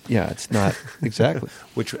Prophecy. It's not exactly.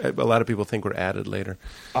 Which a lot of people think were added later.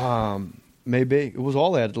 Maybe. It was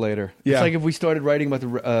all added later. Yeah. It's like if we started writing about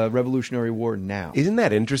the Revolutionary War now. Isn't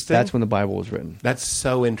that interesting? That's when the Bible was written. That's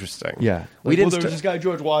so interesting. Yeah. We didn't there was this guy,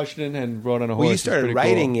 George Washington, and rode on a horse. Well, you started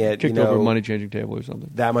writing it, Kicked over a money-changing table or something.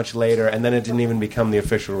 That much later, and then it didn't even become the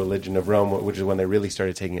official religion of Rome, which is when they really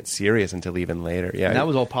started taking it serious until even later. Yeah. And that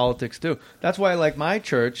was all politics, too. That's why I like my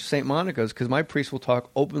church, St. Monica's, because my priest will talk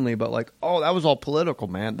openly about, like, oh, that was all political,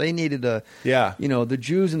 man. They needed to, the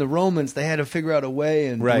Jews and the Romans, they had to figure out a way,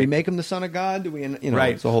 and do we make him the son of God? Do we,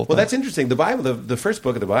 right. It's the whole thing. Well, that's interesting. The Bible, the first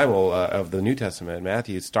book of the Bible of the New Testament,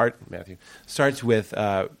 Matthew, starts with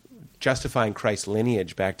justifying Christ's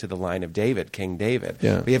lineage back to the line of David, King David.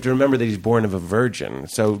 Yeah. But you have to remember that he's born of a virgin.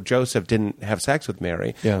 So Joseph didn't have sex with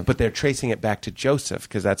Mary, but they're tracing it back to Joseph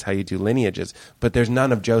because that's how you do lineages. But there's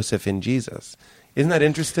none of Joseph in Jesus. Isn't that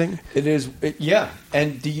interesting? It is.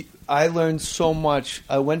 And I learned so much.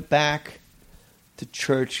 I went back to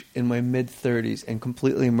church in my mid-30s and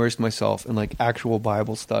completely immersed myself in like actual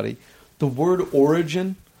Bible study. The word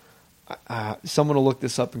origin, someone will look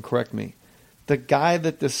this up and correct me. The guy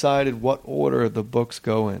that decided what order the books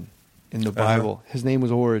go in the Bible, his name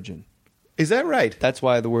was Origen. Is that right? That's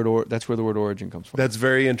why that's where the word origin comes from. That's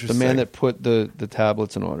very interesting. The man that put the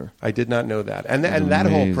tablets in order. I did not know that. And that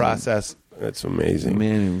whole process, that's amazing. The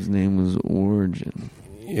man whose name was Origen.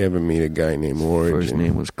 You ever meet a guy named Origin? First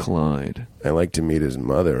name was Clyde. I like to meet his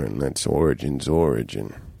mother, and that's Origin's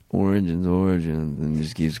origin. Origin's origin, and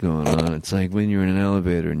just keeps going on. It's like when you're in an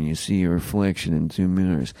elevator and you see your reflection in 2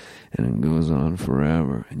 mirrors, and it goes on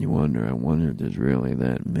forever, and you wonder, I wonder if there's really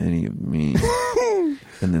that many of me.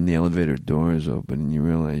 And then the elevator doors open, and you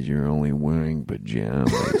realize you're only wearing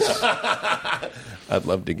pajamas. I'd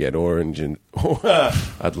love to get Origin's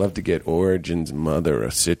mother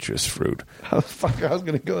a citrus fruit. How the fuck I was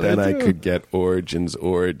going to go then there? Then I could get Origin's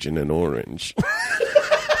origin an orange.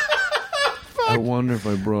 I wonder if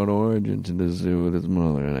I brought Origin to the zoo with his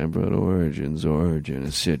mother, and I brought Origin's origin,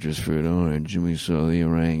 a citrus fruit orange, and we saw the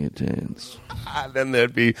orangutans. Then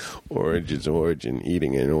there'd be Origin's origin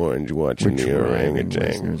eating an orange, watching the orangutan.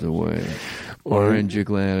 Listeners away. Orange, you're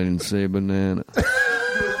glad I didn't say banana.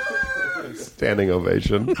 Standing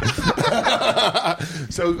ovation.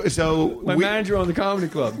 So my manager on the comedy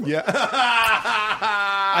club. Yeah.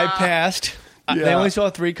 I passed. Yeah. They only saw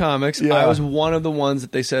 3 comics. Yeah. I was one of the ones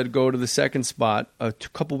that they said go to the second spot. A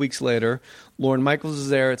couple weeks later, Lorne Michaels is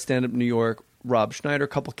there at Stand Up New York. Rob Schneider, a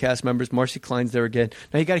couple cast members. Marcy Klein's there again.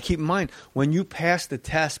 Now, you got to keep in mind, when you pass the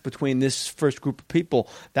test between this first group of people,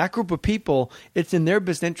 that group of people, it's in their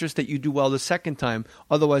best interest that you do well the second time.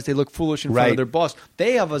 Otherwise, they look foolish in front of their boss.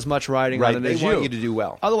 They have as much riding on it as you. They want you to do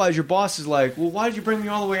well. Otherwise, your boss is like, well, why did you bring me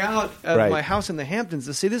all the way out of my house in the Hamptons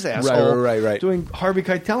to see this asshole doing Harvey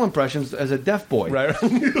Keitel impressions as a deaf boy? Right.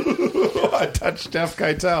 I touched Deaf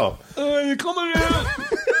Keitel. Hey, come on out.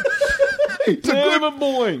 He's a good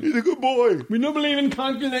boy. He's a good boy. We don't believe in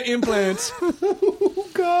condylar implants. Oh,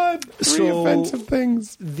 God. 3 offensive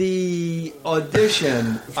things. The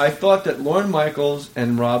audition, I thought that Lorne Michaels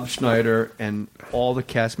and Rob Schneider and all the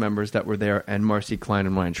cast members that were there and Marcy Klein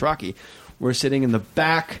and Ryan Schrocke were sitting in the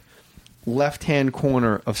back left-hand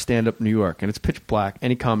corner of Stand Up New York. And it's pitch black.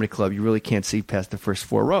 Any comedy club, you really can't see past the first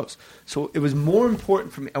 4 rows. So it was more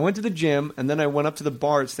important for me. I went to the gym, and then I went up to the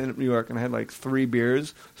bar at Stand Up New York, and I had like 3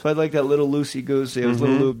 beers. So I had like that little loosey-goosey. I was a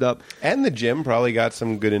little lubed up. And the gym probably got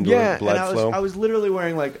some good blood flow. I was literally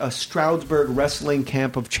wearing like a Stroudsburg Wrestling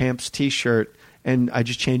Camp of Champs t-shirt, and I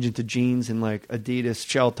just changed into jeans and like Adidas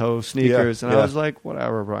shell toe sneakers. And I was like,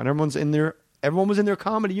 whatever, bro. And everyone was in their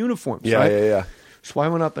comedy uniforms, right? Yeah. So I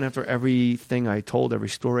went up, and after everything I told, every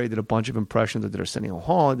story, I did a bunch of impressions. I did Arsenio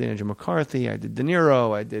Hall, I did Andrew McCarthy, I did De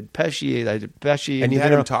Niro, I did Pesci, and you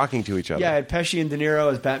had them talking to each other. Yeah, I had Pesci and De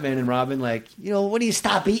Niro as Batman and Robin, like, when do you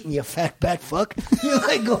stop eating, you fat bat fuck? You're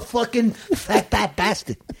like a fucking fat bat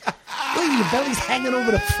bastard. Your belly's hanging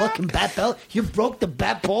over the fucking bat belt. You broke the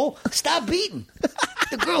bat pole. Stop eating.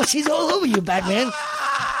 The girl, she's all over you, Batman.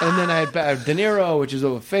 And then I had De Niro, which is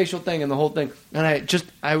a facial thing and the whole thing. And I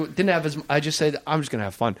didn't have I just said, I'm just going to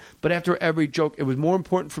have fun. But after every joke, it was more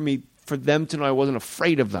important for them to know I wasn't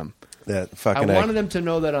afraid of them. I wanted them to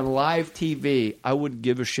know that on live TV, I wouldn't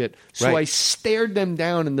give a shit. So I stared them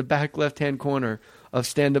down in the back left-hand corner of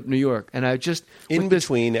Stand Up New York. And I just... In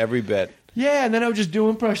between every bit. Yeah, and then I would just do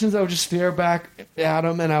impressions. I would just stare back at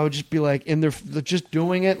them, and I would just be like, just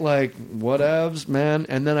doing it, like, whatevs, man.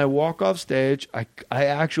 And then I walk off stage. I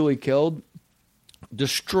actually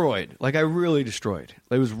destroyed. Like, I really destroyed.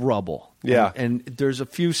 It was rubble. Yeah. And there's a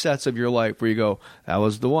few sets of your life where you go, that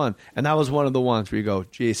was the one. And that was one of the ones where you go,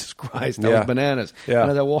 Jesus Christ, that was bananas. Yeah.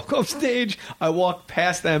 And as I walk off stage, I walk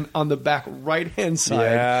past them on the back right-hand side.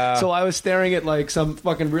 Yeah. So I was staring at like some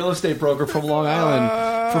fucking real estate broker from Long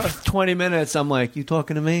Island for 20 minutes. I'm like, you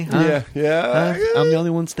talking to me? Huh? Yeah. Huh? I'm the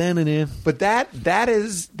only one standing here. But that's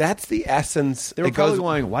the essence. They were probably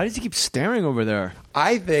going, why does he keep staring over there?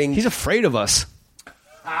 I think He's afraid of us.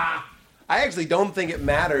 I actually don't think it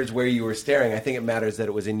matters where you were staring. I think it matters that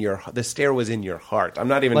it was the stare was in your heart. I'm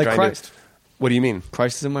not even Like trying Christ. to. What do you mean?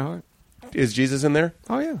 Christ is in my heart. Is Jesus in there?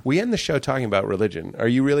 Oh, yeah. We end the show talking about religion. Are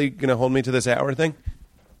you really going to hold me to this hour thing?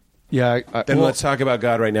 Yeah. Then let's talk about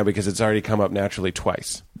God right now because it's already come up naturally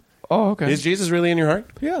twice. Oh, okay. Is Jesus really in your heart?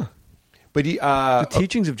 Yeah. But the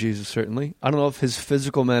teachings of Jesus, certainly. I don't know if his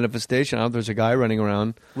physical manifestation, I don't know if there's a guy running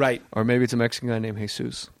around. Right. Or maybe it's a Mexican guy named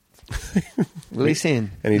Jesus.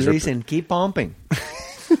 Listen, And he's keep pumping.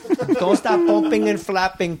 Don't stop pumping and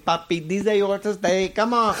flapping, papi. These are yours to stay.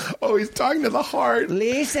 Come on. Oh, he's talking to the heart.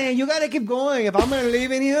 Listen, you got to keep going. If I'm going to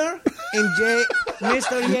live in here,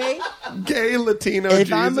 Mr. J, Gay Latino if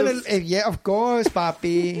Jesus. I'm going to, yeah, of course,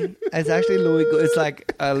 papi. It's actually it's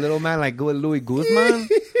like a little man like Louis Guzman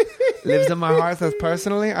lives in my heart. Says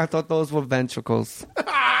personally, I thought those were ventricles.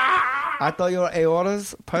 I thought your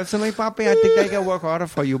aortas, personally, papi, I think they can work harder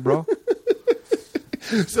for you, bro.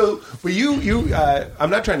 So, but I'm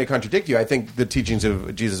not trying to contradict you. I think the teachings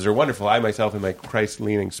of Jesus are wonderful. I myself am a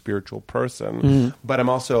Christ-leaning spiritual person, but I'm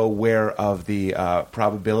also aware of the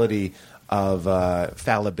probability of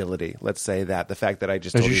fallibility. Let's say that the fact that I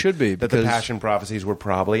just As told you should be, that the because- passion prophecies were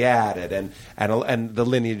probably added, and the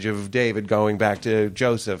lineage of David going back to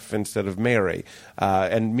Joseph instead of Mary,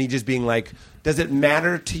 and me just being like, does it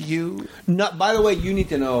matter to you? No, by the way, you need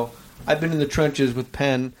to know, I've been in the trenches with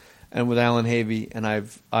Penn and with Alan Havey, and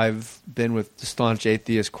I've been with the staunch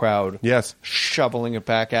atheist crowd. Yes. Shoveling it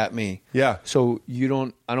back at me. Yeah. So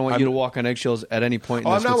I don't want you to walk on eggshells at any point.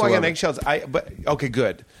 I'm not walking on eggshells. Okay,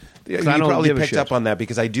 good. You I don't probably give a picked shit. up on that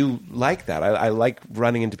because I do like that. I like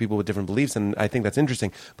running into people with different beliefs, and I think that's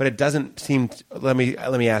interesting. But it doesn't seem. Let me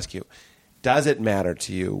ask you: does it matter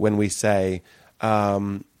to you when we say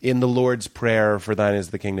in the Lord's Prayer, "For thine is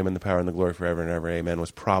the kingdom and the power and the glory forever and ever, amen,"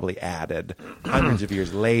 was probably added hundreds of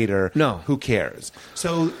years later? No. Who cares?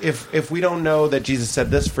 So if we don't know that Jesus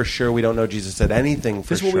said this for sure, we don't know Jesus said anything for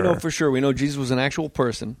This is sure. what we know for sure. We know Jesus was an actual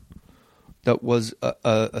person that was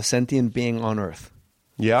a sentient being on Earth.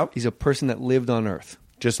 Yeah, He's a person that lived on Earth.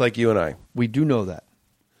 just like you and I. We do know that.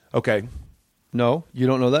 Okay. No, you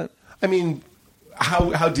don't know that? I mean,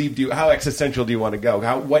 how deep how existential do you want to go?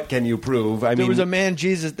 What can you prove? There was a man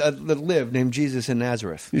Jesus that lived named Jesus in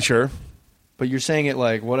Nazareth. You sure? But you're saying it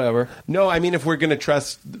like whatever. No, I mean, if we're going to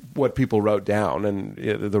trust what people wrote down and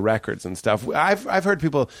the records and stuff, I've heard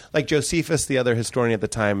people like Josephus, the other historian at the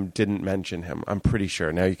time, didn't mention him. I'm pretty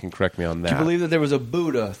sure. Now you can correct me on that. Do you believe that there was a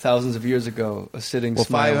Buddha thousands of years ago, a sitting Well,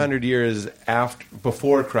 smiling? 500 years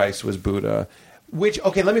before Christ was Buddha. Which,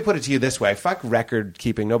 okay, let me put it to you this way. Fuck record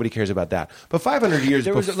keeping. Nobody cares about that. But 500 years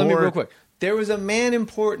before... Let me real quick. There was a man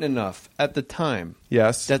important enough at the time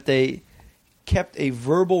Yes. that they kept a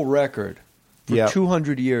verbal record for Yep.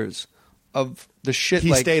 200 years of the shit.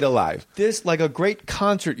 He like stayed alive. This, like a great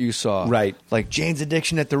concert you saw. Right. Like Jane's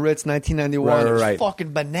Addiction at the Ritz, 1991. Right, It was right.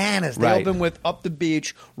 fucking bananas. They Right. opened with Up the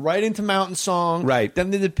Beach, right into Mountain Song. Right.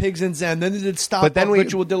 Then they did Pigs and Zen. Then they did Stop But then Up we-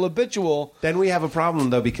 Ritual Dill Habitual. Then we have a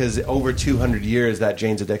problem, though, because over 200 years, that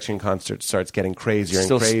Jane's Addiction concert starts getting crazier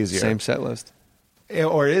Still and crazier. same set list.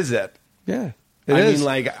 Or is it? Yeah. I mean,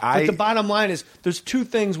 like, But the bottom line is there's two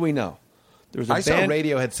things we know. There's a I saw band,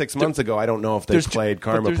 Radiohead 6 months ago. I don't know if they there's played but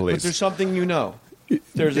Karma there's- Police. But there's something you know.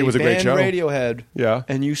 There's It was a great band show. Radiohead. Yeah.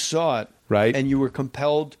 And you saw it. Right. And you were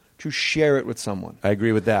compelled to share it with someone. I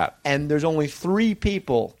agree with that. And there's only 3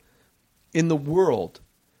 people in the world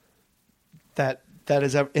that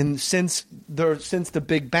is ever, and since the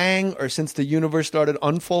Big Bang or since the universe started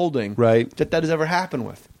unfolding, Right. that has ever happened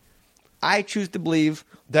with. I choose to believe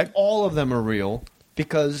that all of them are real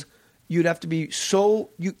because you'd have to be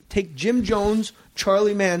you take Jim Jones,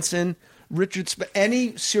 Charlie Manson,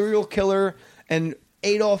 any serial killer, and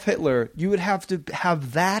Adolf Hitler. You would have to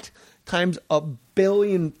have that times a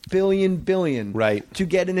billion Right. to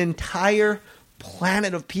get an entire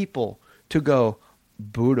planet of people to go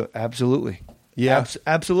Buddha. Absolutely. Yeah.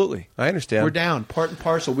 Absolutely. I understand. We're down, part and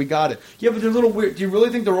parcel. We got it. Yeah, but they're a little weird. Do you really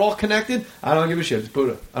think they're all connected? I don't give a shit. It's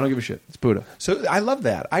Buddha. I don't give a shit. It's Buddha. So I love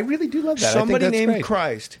that. I really do love that. Somebody I think that's named great.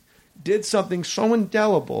 Christ did something so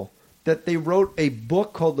indelible that they wrote a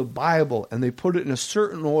book called the Bible and they put it in a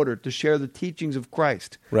certain order to share the teachings of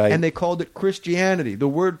Christ. Right. And they called it Christianity. The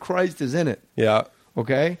word Christ is in it. Yeah.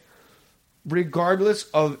 Okay? regardless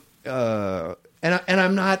of I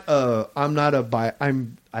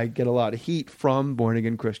get a lot of heat from born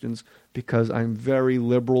again Christians because I'm very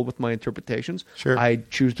liberal with my interpretations. Sure. I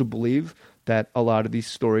choose to believe that a lot of these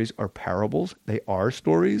stories are parables. They are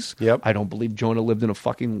stories. Yep. I don't believe Jonah lived in a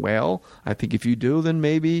fucking whale. I think if you do, then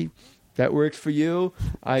maybe that works for you.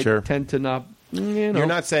 I Sure. tend to not. You're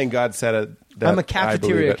not saying God said it. That I'm a I believe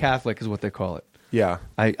cafeteria it. Catholic, is what they call it. Yeah.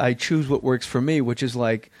 I choose what works for me, which is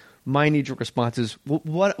like my knee-jerk response is,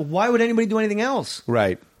 why would anybody do anything else?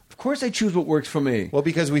 Right. Of course I choose what works for me. Well,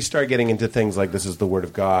 because we start getting into things like this is the word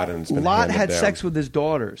of God, and it's been Lot handed had down. sex with his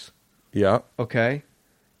daughters, Yeah. okay?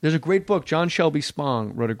 There's a great book. John Shelby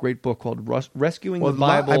Spong wrote a great book called Rescuing Well, the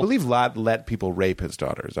Bible. I believe Lot let people rape his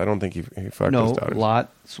daughters. I don't think he fucked his daughters.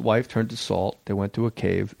 Lot's wife turned to salt. They went to a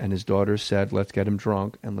cave, and his daughters said, let's get him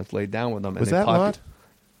drunk, and let's lay down with him. Was and that Lot?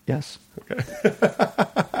 Yes.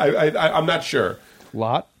 I'm not sure.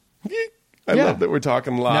 Lot? I love that we're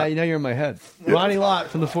talking Lot. Now you're in my head. Ronnie Lott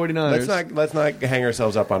from the 49ers. Let's not hang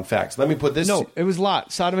ourselves up on facts. Let me put this. No, it was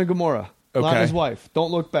Lot, Sodom and Gomorrah. Lot Okay. and his wife.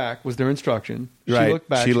 Don't look back was their instruction. Right. She looked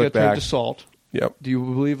back. She She looked got turned back. to salt. Yep. Do you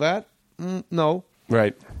believe that? No.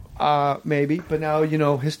 Right. Maybe. But now, we're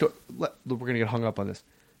going to get hung up on this.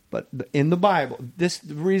 But in the Bible, the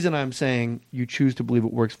reason I'm saying you choose to believe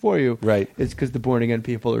what works for you Right. is because the born-again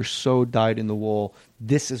people are so dyed in the wool.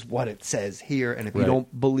 This is what it says here. And if you Right.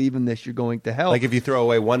 don't believe in this, you're going to hell. Like if you throw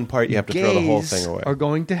away one part, you have to throw the whole Gays thing away. are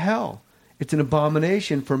going to hell. It's an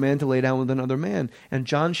abomination for a man to lay down with another man. And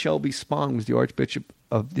John Shelby Spong was the Archbishop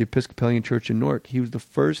of the Episcopalian Church in Newark. He was the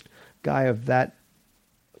first guy of that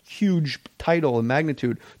huge title and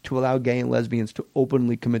magnitude to allow gay and lesbians to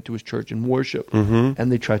openly commit to his church and worship. Mm-hmm.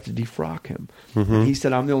 And they tried to defrock him. And he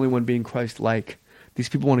said, I'm the only one being Christ-like. These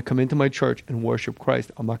people want to come into my church and worship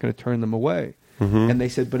Christ. I'm not going to turn them away. And they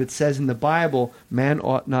said, but it says in the Bible, man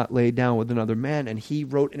ought not lay down with another man. And he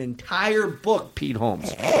wrote an entire book, Pete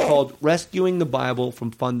Holmes, called Rescuing the Bible from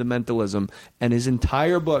Fundamentalism. And his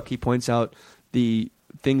entire book, he points out the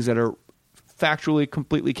things that are factually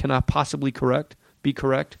completely cannot possibly be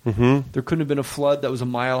correct. There couldn't have been a flood that was a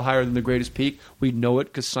mile higher than the greatest peak. We know it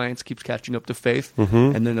because science keeps catching up to faith.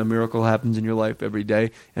 And then a miracle happens in your life every day.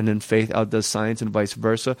 And then faith outdoes science and vice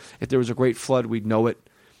versa. If there was a great flood, we'd know it.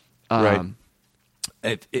 Right.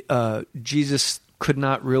 Jesus could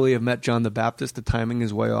not really have met John the Baptist. The timing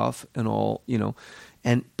is way off and all,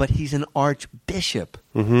 but he's an archbishop,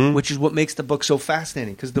 which is what makes the book so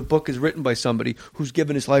fascinating because the book is written by somebody who's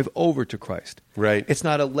given his life over to Christ. Right. It's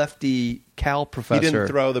not a lefty Cal professor. He didn't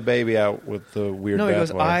throw the baby out with the weird No, he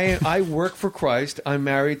goes, bathwater. I work for Christ. I'm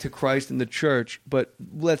married to Christ in the church, but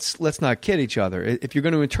let's not kid each other. If you're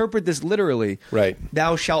going to interpret this literally, Right.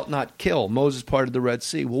 thou shalt not kill. Moses parted the Red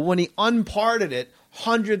Sea. Well, when he unparted it,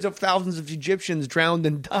 hundreds of thousands of Egyptians drowned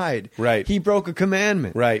and died. Right. He broke a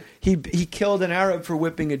commandment. Right. He killed an Arab for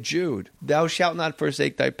whipping a Jude. Thou shalt not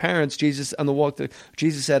forsake thy parents. Jesus on the walk.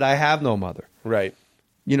 Jesus said, I have no mother. Right.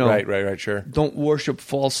 Right, Sure. Don't worship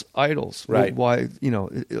false idols. Right. Why?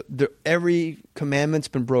 Every commandment's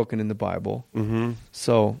been broken in the Bible.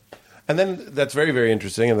 So And then that's very, very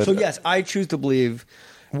interesting. And yes, I choose to believe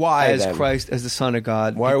why as then? Christ, as the Son of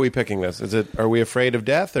God. Why are we picking this? Are we afraid of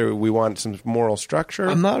death, or we want some moral structure?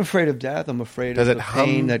 I'm not afraid of death. I'm afraid Does of it the hum?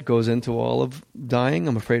 pain that goes into all of dying.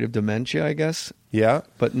 I'm afraid of dementia, I guess. Yeah.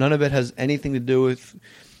 But none of it has anything to do with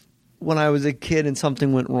when I was a kid and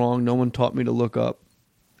something went wrong. No one taught me to look up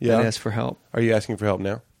and ask for help. Are you asking for help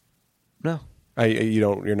now? No.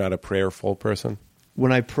 You're not a prayerful person?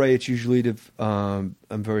 When I pray, it's usually to. I'm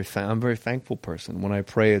a very thankful person. When I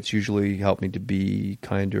pray, it's usually helped me to be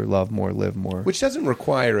kinder, love more, live more. Which doesn't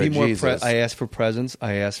require a be more Jesus. I ask for presence.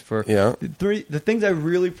 I ask for Yeah. The things I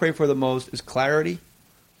really pray for the most is clarity,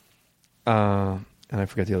 and I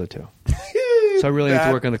forget the other two. So I really need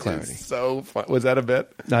to work on the clarity. So fun. Was that a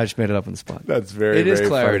bit? No, I just made it up on the spot. That's very. It is very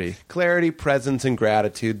clarity. funny. Clarity, presence, and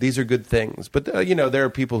gratitude. These are good things. But there are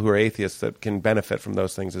people who are atheists that can benefit from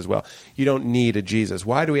those things as well. You don't need a Jesus.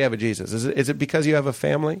 Why do we have a Jesus? Is it because you have a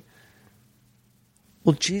family?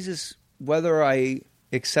 Well, Jesus, whether I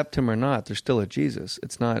accept him or not, there's still a Jesus.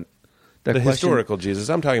 It's not The question, historical Jesus.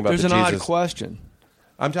 I'm talking about There's the an Jesus. odd question.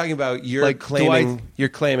 I'm talking about Like, you're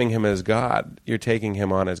claiming him as God. You're taking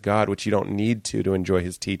him on as God, which you don't need to enjoy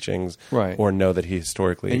his teachings Right. or know that he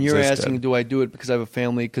historically And you're existed. asking, do I do it because I have a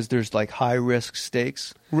family? Because there's like high risk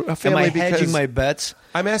stakes. A family Am I because- hedging my bets?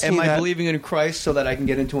 I'm asking Am you I that- believing in Christ so that I can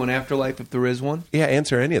get into an afterlife if there is one? Yeah,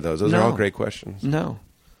 answer any of those. Those are No. all great questions. No.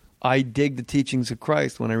 I dig the teachings of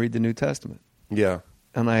Christ when I read the New Testament, Yeah.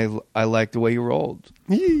 and I like the way he rolled,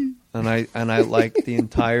 and I like the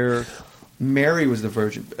entire Mary was the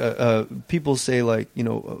virgin. People say, like,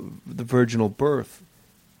 the virginal birth.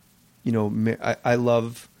 I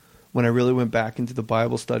love when I really went back into the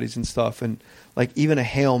Bible studies and stuff, and like even a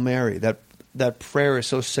Hail Mary, that prayer is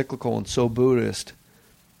so cyclical and so Buddhist.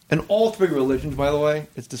 And all three religions, by the way,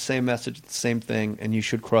 it's the same message, it's the same thing, and you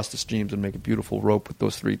should cross the streams and make a beautiful rope with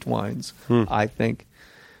those three twines, I think.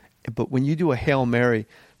 But when you do a Hail Mary,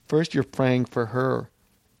 first you're praying for her,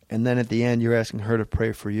 and then at the end you're asking her to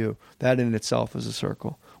pray for you. That in itself is a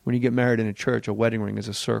circle. When you get married in a church, a wedding ring is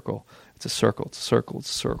a circle. It's a circle, it's a circle, it's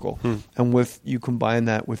a circle. And you combine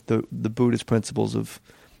that with the Buddhist principles of,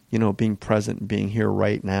 being present and being here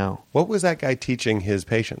right now. What was that guy teaching his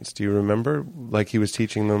patients? Do you remember? Like he was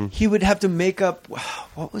teaching them? He would have to make up,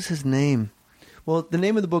 what was his name? Well, the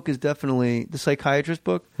name of the book is definitely the psychiatrist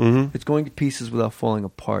book. Mm-hmm. It's Going to Pieces Without Falling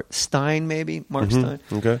Apart. Stein, maybe? Mark Stein.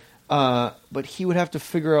 Okay. But he would have to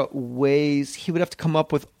figure out ways, he would have to come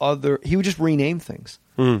up with he would just rename things.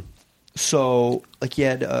 So, like he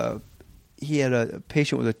had a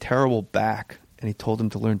patient with a terrible back, and he told him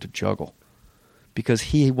to learn to juggle. Because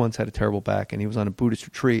he once had a terrible back, and he was on a Buddhist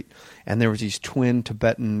retreat, and there was these twin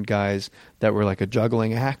Tibetan guys that were like a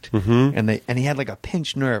juggling act, and he had like a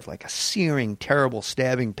pinched nerve, like a searing, terrible,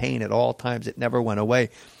 stabbing pain at all times. It never went away,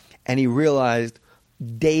 and he realized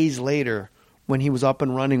days later when he was up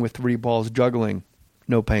and running with 3 balls juggling,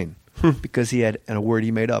 no pain, because he had, and a word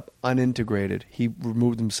he made up, unintegrated. He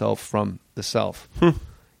removed himself from the self.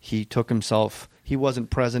 He took himself. He wasn't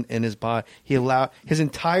present in his body. He allowed his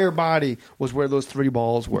entire body was where those 3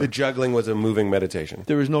 balls were. The juggling was a moving meditation.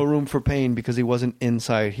 There was no room for pain because he wasn't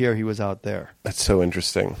inside here. He was out there. That's so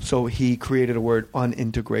interesting. So he created a word,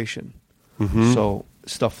 unintegration. So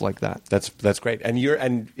stuff like that. That's great.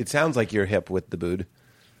 And it sounds like you're hip with the Buddha.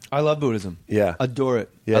 I love Buddhism. Yeah. Adore it.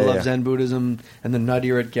 Yeah, I love Zen Buddhism, and the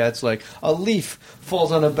nuttier it gets, like a leaf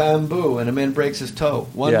falls on a bamboo and a man breaks his toe.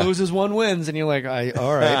 One loses, one wins, and you're like,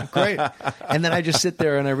 all right, great. And then I just sit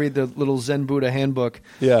there and I read the little Zen Buddha handbook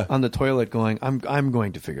on the toilet going, I'm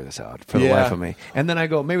going to figure this out for the life of me. And then I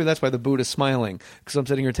go, maybe that's why the Buddha's smiling, because I'm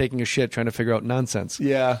sitting here taking a shit trying to figure out nonsense.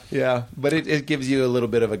 Yeah. But it gives you a little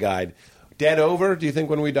bit of a guide. Dead over? Do you think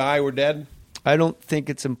when we die we're dead? I don't think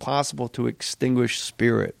it's impossible to extinguish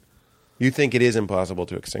spirit. You think it is impossible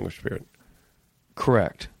to extinguish spirit?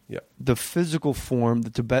 Correct. Yeah. The physical form,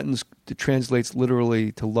 the Tibetans, it translates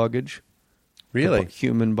literally to luggage. Really? The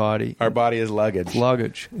human body. Our body is luggage.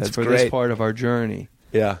 Luggage. That's for great. this part of our journey.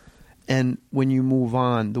 Yeah. And when you move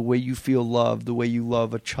on, the way you feel loved, the way you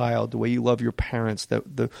love a child, the way you love your parents,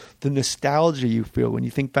 the nostalgia you feel when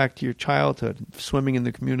you think back to your childhood, swimming in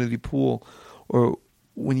the community pool, or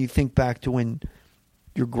when you think back to when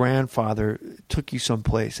your grandfather took you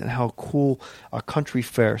someplace and how cool a country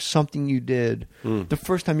fair, something you did. The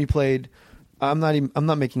first time you played, I'm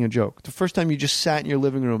not making a joke. The first time you just sat in your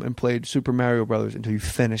living room and played Super Mario Brothers until you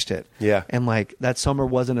finished it. Yeah. And like that summer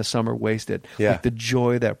wasn't a summer wasted. Yeah. Like the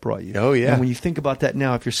joy that brought you. Oh yeah. And when you think about that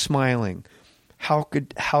now, if you're smiling, how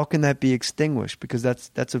can that be extinguished? Because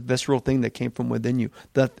that's a visceral thing that came from within you.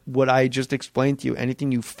 That what I just explained to you,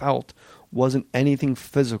 anything you felt wasn't anything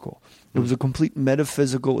physical. It was a complete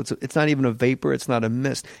metaphysical. It's not even a vapor. It's not a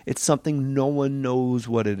mist. It's something no one knows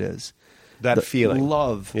what it is. That feeling.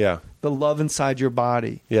 Love. Yeah. The love inside your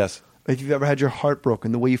body. Yes. If you've ever had your heart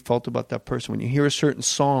broken, the way you felt about that person. When you hear a certain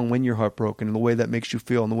song when you're heartbroken, and the way that makes you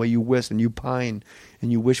feel, and the way you wish and you pine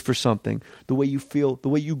and you wish for something, the way you feel, the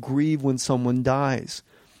way you grieve when someone dies.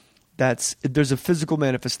 There's a physical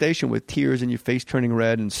manifestation with tears and your face turning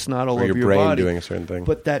red and snot all over your brain body. doing a certain thing.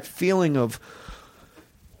 But that feeling of,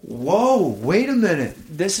 whoa, wait a minute,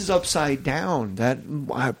 this is upside down. That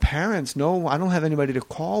my parents, no, I don't have anybody to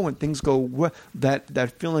call when things go.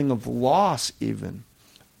 That feeling of loss, even.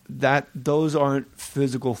 Those aren't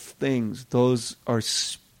physical things. Those are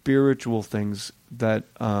spiritual things that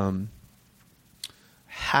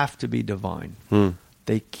have to be divine.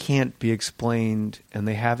 They can't be explained, and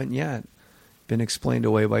they haven't yet been explained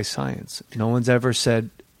away by science. No one's ever said,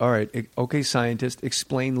 all right, okay, scientist,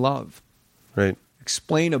 explain love. Right.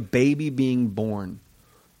 Explain a baby being born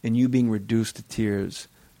and you being reduced to tears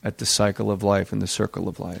at the cycle of life and the circle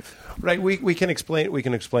of life. Right. We can explain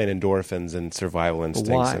endorphins and survival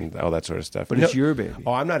instincts and all that sort of stuff. But it's your baby.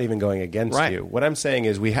 Oh, I'm not even going against you. What I'm saying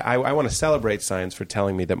is I want to celebrate science for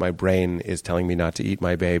telling me that my brain is telling me not to eat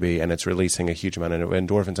my baby and it's releasing a huge amount of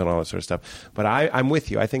endorphins and all that sort of stuff. But I'm with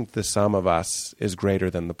you. I think the sum of us is greater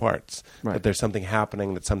than the parts. Right. But there's something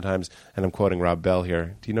happening that sometimes, and I'm quoting Rob Bell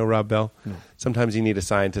here. Do you know Rob Bell? No. Sometimes you need a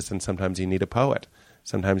scientist and sometimes you need a poet.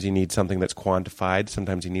 Sometimes you need something that's quantified.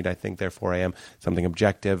 Sometimes you need, I think, therefore I am, something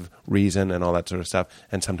objective, reason, and all that sort of stuff.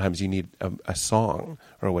 And sometimes you need a song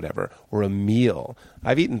or whatever, or a meal.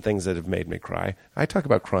 I've eaten things that have made me cry. I talk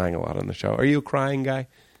about crying a lot on the show. Are you a crying guy?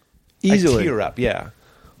 Easily. I tear up, yeah.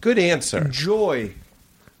 Good answer. Joy.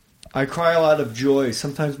 I cry a lot of joy.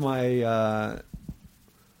 Sometimes my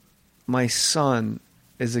son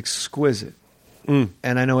is exquisite. And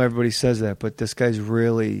I know everybody says that, but this guy's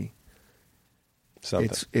really...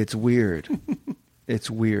 Something. It's weird. It's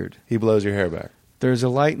weird. He blows your hair back. There's a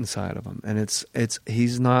light inside of him, and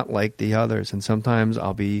he's not like the others. And sometimes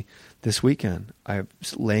I'll be this weekend. I'm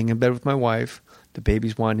laying in bed with my wife. The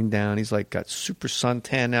baby's winding down. He's like got super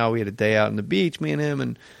suntan now. We had a day out on the beach, me and him,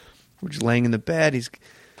 and we're just laying in the bed. He's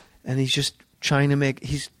just trying to make.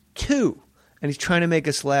 He's 2, and he's trying to make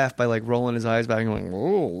us laugh by like rolling his eyes back and going,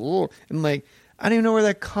 oh, and like I don't even know where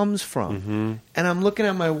that comes from. Mm-hmm. And I'm looking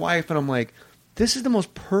at my wife, and I'm like, this is the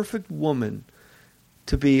most perfect woman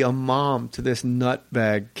to be a mom to this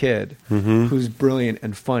nutbag kid who's brilliant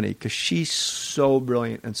and funny, because she's so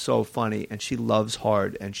brilliant and so funny, and she loves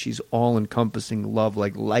hard, and she's all-encompassing love,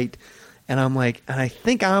 like light. And I'm like, and I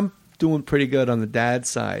think I'm doing pretty good on the dad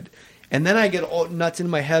side. And then I get all nuts in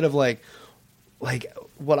my head of like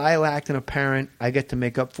what I lacked in a parent, I get to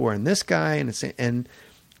make up for in this guy, and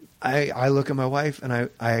I look at my wife, and I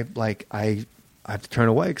have to turn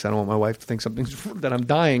away because I don't want my wife to think that I'm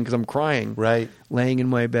dying because I'm crying. Right. Laying in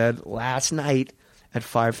my bed last night at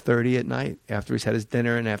 5:30 at night after he's had his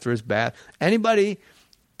dinner and after his bath. Anybody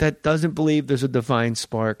that doesn't believe there's a divine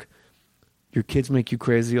spark, your kids make you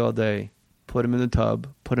crazy all day. Put them in the tub,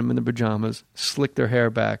 put them in the pajamas, slick their hair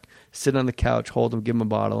back, sit on the couch, hold them, give them a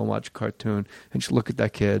bottle, and watch a cartoon, and just look at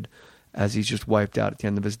that kid as he's just wiped out at the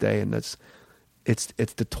end of his day. And it's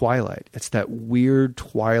the twilight. It's that weird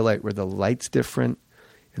twilight where the light's different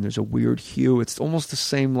and there's a weird hue. It's almost the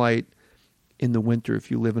same light in the winter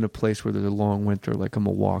if you live in a place where there's a long winter, like a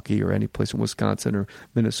Milwaukee or any place in Wisconsin or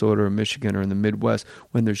Minnesota or Michigan or in the Midwest,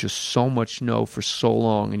 when there's just so much snow for so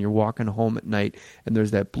long and you're walking home at night and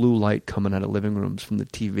there's that blue light coming out of living rooms from the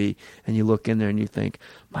TV, and you look in there and you think,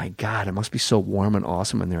 my God, it must be so warm and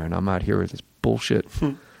awesome in there, and I'm out here with this bullshit.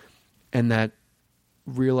 And that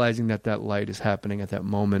realizing that light is happening at that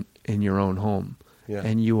moment in your own home,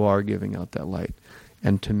 and you are giving out that light.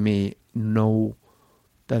 And to me,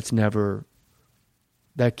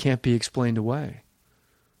 that can't be explained away.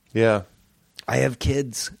 Yeah. I have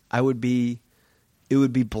kids. It would be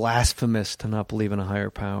blasphemous to not believe in a higher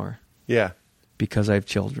power. Yeah. Because I have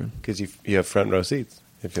children. Because you have front row seats,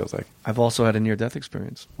 it feels like. I've also had a near-death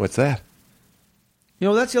experience. What's that?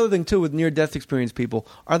 That's the other thing, too, with near-death experience people.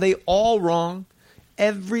 Are they all wrong?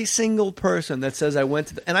 Every single person that says I went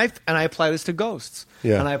to... and I apply this to ghosts.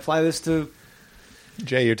 Yeah. And I apply this to...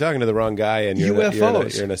 Jay, you're talking to the wrong guy, and you're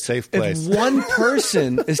in a safe place. If one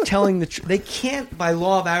person is telling the truth, they can't, by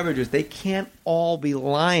law of averages, they can't all be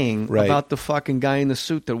lying about the fucking guy in the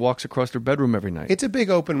suit that walks across their bedroom every night. It's a big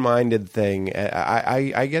open-minded thing.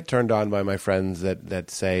 I get turned on by my friends that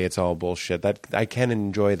say it's all bullshit. That I can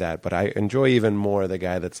enjoy that, but I enjoy even more the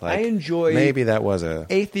guy that's like, I enjoy maybe that was a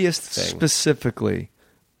atheists thing. Specifically.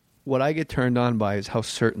 What I get turned on by is how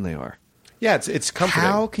certain they are. Yeah, it's comforting.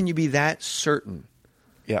 How can you be that certain?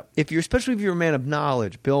 Yeah. Especially if you're a man of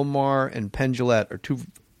knowledge, Bill Maher and Penn Jillette are two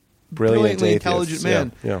brilliantly intelligent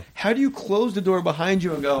men. Yeah. How do you close the door behind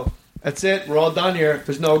you and go, that's it, we're all done here.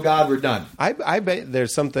 There's no God, we're done. I bet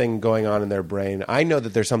there's something going on in their brain. I know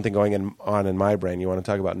that there's something going on in my brain. You want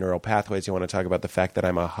to talk about neural pathways. You want to talk about the fact that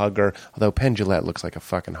I'm a hugger. Although Penn Jillette looks like a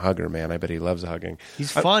fucking hugger, man. I bet he loves hugging.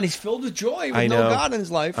 He's fun. He's filled with joy with no God in his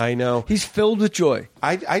life. I know. He's filled with joy.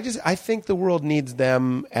 I think the world needs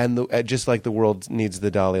them, and just like the world needs the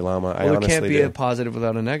Dalai Lama. I honestly honestly can't be a positive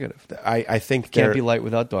without a negative. I think can't be light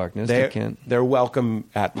without darkness. They're welcome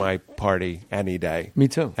at my party any day. Me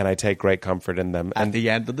too. And I take great comfort in them. At the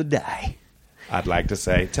end of the day, I'd like to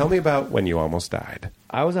say, tell me about when you almost died.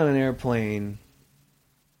 I was on an airplane.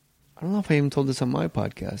 I don't know if I even told this on my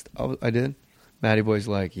podcast. I did. Matty Boy's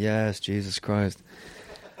like, yes, Jesus Christ.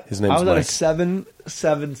 His name's I was Mike. on a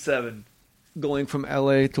 777 going from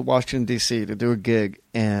L.A. to Washington, D.C. to do a gig,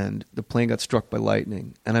 and the plane got struck by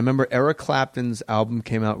lightning. And I remember Eric Clapton's album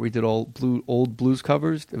came out. We did old blues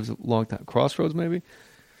covers. It was a long time. Crossroads, maybe.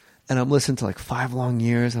 And I'm listening to like 5 long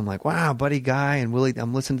years. I'm like, wow, Buddy Guy and Willie.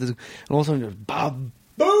 I'm listening to this, and all of a sudden, just boom,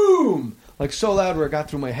 boom, like so loud where it got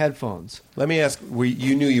through my headphones. Let me ask: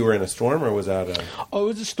 you knew you were in a storm, or was that a? Oh, it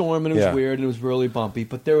was a storm, and it was weird, and it was really bumpy.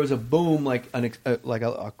 But there was a boom, like a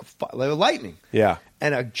lightning, yeah,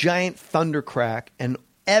 and a giant thunder crack, and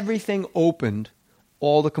everything opened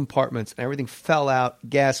all the compartments, and everything fell out,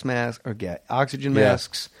 gas masks, or oxygen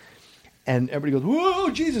masks. And everybody goes, whoa,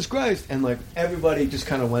 Jesus Christ. And like everybody just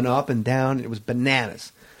kind of went up and down, and it was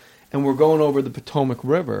bananas. And we're going over the Potomac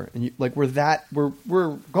River, and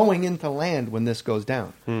we're going into land when this goes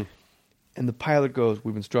down. And the pilot goes,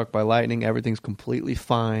 we've been struck by lightning. Everything's completely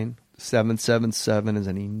fine. 777 is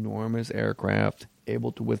an enormous aircraft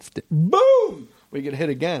able to withstand. Boom! We get hit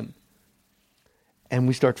again. And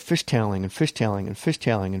we start fishtailing and fishtailing and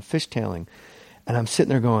fishtailing and fishtailing. And I'm sitting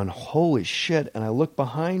there going, holy shit. And I look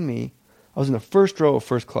behind me. I was in the first row of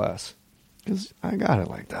first class. Because I got it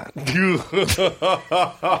like that. We're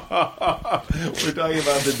talking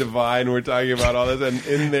about the divine. We're talking about all this. And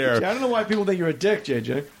in there. I don't know why people think you're a dick,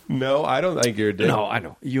 JJ. No, I don't think you're a dick. No, I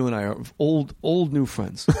know. You and I are old new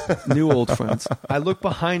friends. New old friends. I look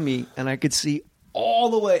behind me, and I could see all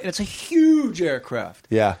the way. And it's a huge aircraft.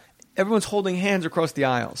 Yeah. Everyone's holding hands across the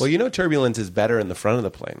aisles. Well, turbulence is better in the front of the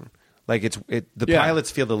plane. Like pilots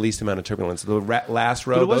feel the least amount of turbulence. The last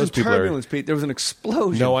row, but it wasn't those people turbulence, Pete. There was an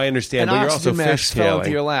explosion. No, I understand. But you're also fishtailing. Fell into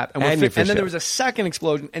your lap, and then there was a second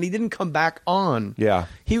explosion, and he didn't come back on. Yeah,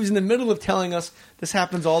 he was in the middle of telling us this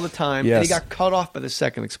happens all the time, and he got cut off by the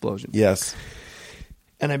second explosion. Yes,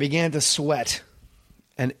 and I began to sweat,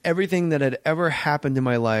 and everything that had ever happened in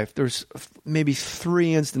my life. There's maybe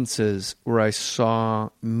 3 instances where I saw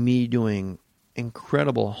me doing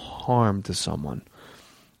incredible harm to someone.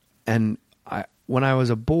 And when I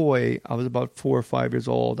was a boy, I was about 4 or 5 years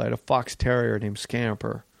old. I had a fox terrier named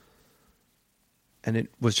Scamper. And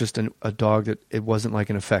it was just a dog that it wasn't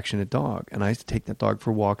like an affectionate dog. And I used to take that dog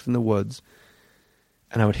for walks in the woods.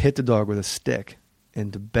 And I would hit the dog with a stick.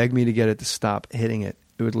 And to beg me to get it to stop hitting it,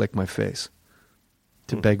 it would lick my face.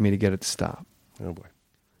 To beg me to get it to stop. Oh, boy.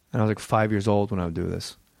 And I was like 5 years old when I would do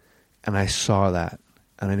this. And I saw that.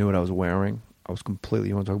 And I knew what I was wearing. I was completely,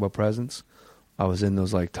 you want to talk about presents? I was in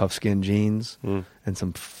those like tough skin jeans and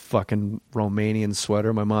some fucking Romanian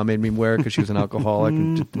sweater my mom made me wear because she was an alcoholic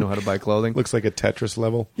and didn't know how to buy clothing. Looks like a Tetris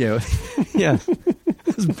level. Yeah. Yeah.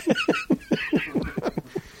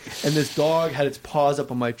 And this dog had its paws up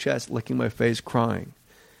on my chest, licking my face, crying.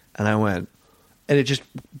 And I went, and it just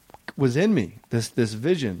was in me, this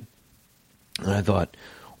vision. And I thought,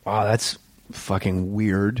 wow, that's fucking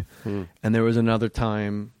weird. And there was another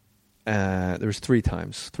time. There was 3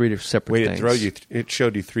 times, 3 separate things. It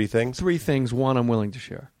showed you 3 things? 3 things. One I'm willing to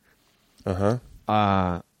share. And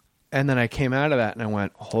then I came out of that and I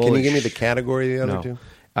went, holy Can you give me the category of the other 2?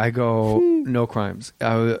 I go, no crimes.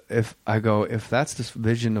 If that's this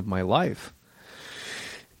vision of my life,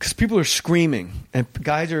 because people are screaming, and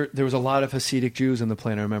there was a lot of Hasidic Jews in the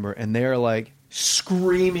plane, I remember, and they're like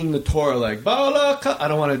screaming the Torah, like, I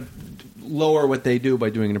don't want to lower what they do by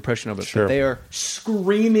doing an impression of it. Sure. But they are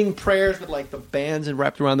screaming prayers with like the bands and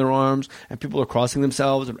wrapped around their arms, and people are crossing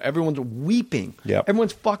themselves, and everyone's weeping. Yep.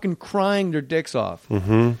 Everyone's fucking crying their dicks off.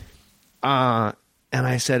 And I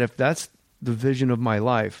said, if that's the vision of my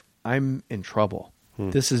life, I'm in trouble.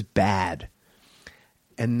 This is bad.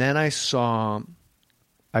 And then I cry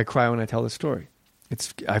when I tell the story.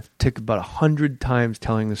 I've taken about 100 times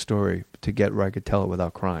telling the story to get where I could tell it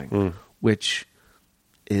without crying, which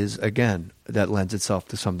is, again, that lends itself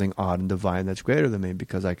to something odd and divine that's greater than me,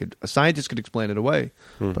 because a scientist could explain it away,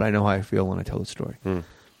 but I know how I feel when I tell the story.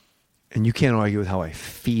 And you can't argue with how I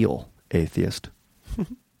feel, atheist.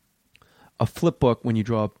 A flip book, when you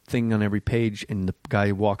draw a thing on every page and the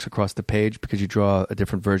guy walks across the page because you draw a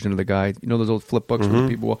different version of the guy. You know those old flip books where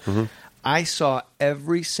people walk? I saw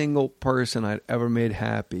every single person I'd ever made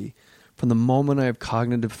happy from the moment I have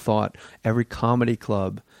cognitive thought, every comedy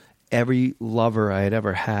club, every lover I had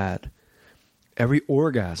ever had, every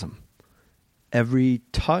orgasm, every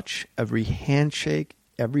touch, every handshake,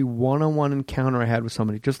 every one-on-one encounter I had with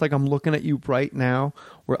somebody. Just like I'm looking at you right now,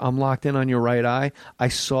 where I'm locked in on your right eye, I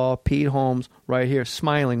saw Pete Holmes right here,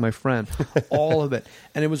 smiling, my friend. All of it.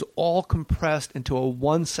 And it was all compressed into a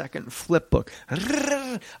 1-second flip book.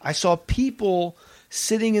 I saw people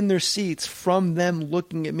sitting in their seats from them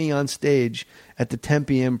looking at me on stage at the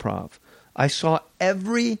Tempe Improv. I saw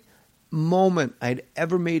every moment I'd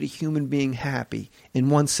ever made a human being happy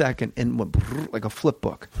in 1 second, and went like a flip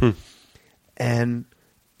book. And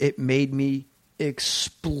it made me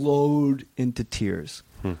explode into tears.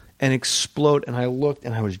 And explode, and I looked,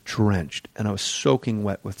 and I was drenched, and I was soaking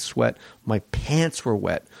wet with sweat. My pants were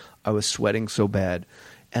wet. I was sweating so bad.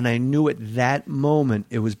 And I knew at that moment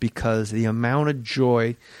it was because the amount of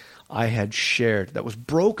joy I had shared that was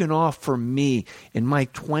broken off for me in my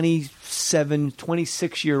 27,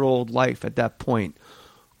 26-year-old life at that point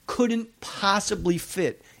couldn't possibly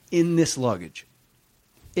fit in this luggage.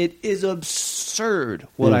 It is absurd absurd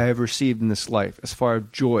what I have received in this life as far as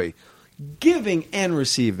joy, giving and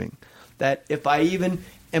receiving, that if I even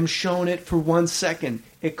am shown it for 1 second,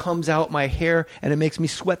 it comes out my hair and it makes me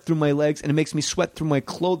sweat through my legs and it makes me sweat through my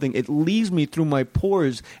clothing. It leaves me through my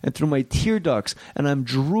pores and through my tear ducts, and I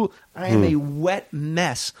am a wet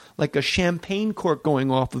mess, like a champagne cork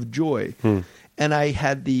going off of joy. And I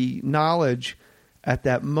had the knowledge at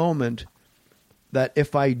that moment that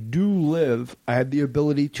if I do live, I have the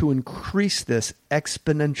ability to increase this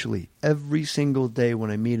exponentially every single day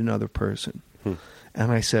when I meet another person.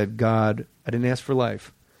 And I said, God, I didn't ask for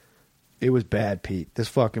life. It was bad, Pete. This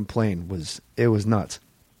fucking plane was nuts.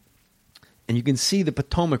 And you can see the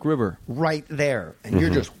Potomac River right there. And you're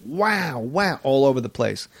just, wow, all over the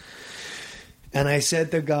place. And I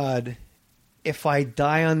said to God, if I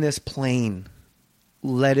die on this plane,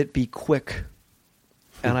 let it be quick,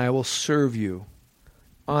 and I will serve you.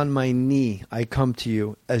 On my knee, I come to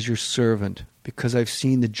you as your servant because I've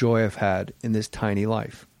seen the joy I've had in this tiny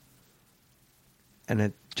life.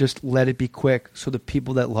 And just let it be quick so the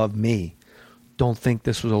people that love me don't think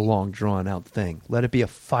this was a long, drawn-out thing. Let it be a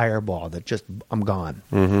fireball that just, I'm gone.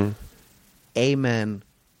 Amen.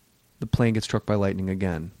 The plane gets struck by lightning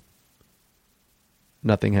again.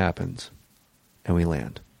 Nothing happens. And we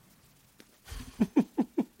land.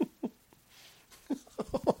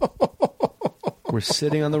 We're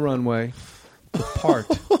sitting on the runway,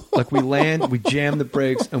 parked. Like we land, we jam the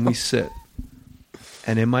brakes, and we sit.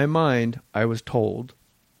 And in my mind, I was told,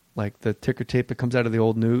 like the ticker tape that comes out of the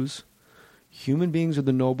old news, human beings are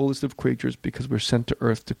the noblest of creatures because we're sent to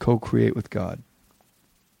earth to co-create with God.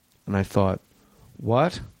 And I thought,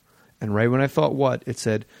 what? And right when I thought what, it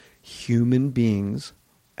said, human beings,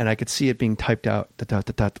 and I could see it being typed out,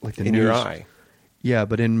 like the in news. your eye. Yeah,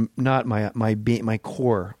 but in not my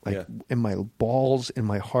core, like in my balls, in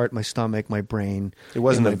my heart, my stomach, my brain. It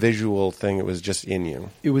wasn't a visual thing; it was just in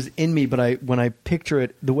you. It was in me, but when I picture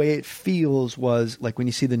it, the way it feels was like when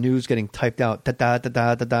you see the news getting typed out, da da da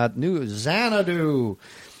da da da, news, Xanadu.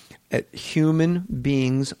 Human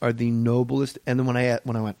beings are the noblest. And then when I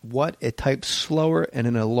went, what? It typed slower and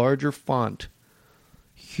in a larger font.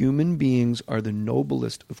 Human beings are the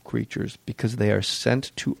noblest of creatures because they are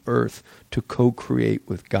sent to earth to co-create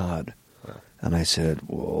with God. Wow. And I said,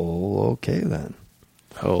 well, okay then.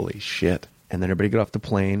 Holy shit. And then everybody got off the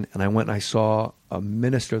plane, and I went and I saw a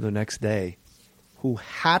minister the next day who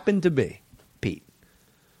happened to be, Pete,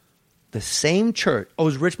 the same church. Oh, it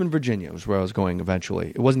was Richmond, Virginia was where I was going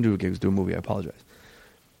eventually. It wasn't to do a gig, it was to do a movie. I apologize.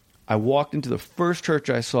 I walked into the first church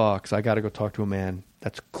I saw because I got to go talk to a man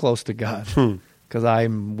that's close to God. Because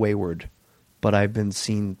I'm wayward, but I've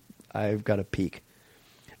got a peak.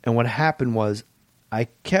 And what happened was I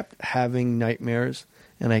kept having nightmares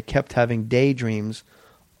and I kept having daydreams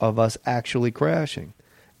of us actually crashing.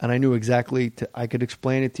 And I knew exactly, I could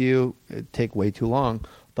explain it to you, it'd take way too long,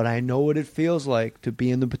 but I know what it feels like to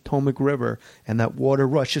be in the Potomac River and that water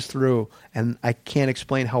rushes through, and I can't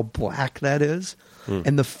explain how black that is.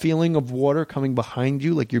 And the feeling of water coming behind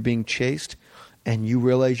you like you're being chased and you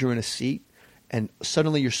realize you're in a seat. And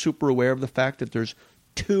suddenly you're super aware of the fact that there's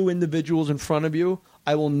two individuals in front of you.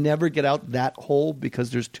 I will never get out that hole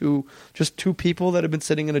because there's just two people that have been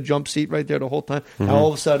sitting in a jump seat right there the whole time. And all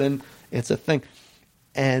of a sudden, it's a thing.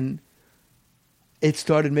 And it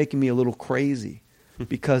started making me a little crazy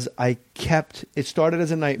because it started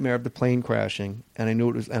as a nightmare of the plane crashing, and I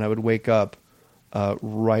knew it was, and I would wake up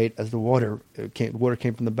right as the water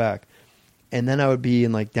came from the back. And then I would be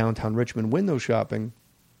in like downtown Richmond window shopping.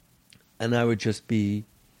 And I would just be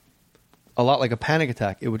a lot like a panic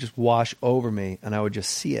attack. It would just wash over me, and I would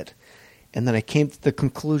just see it. And then I came to the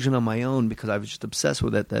conclusion on my own, because I was just obsessed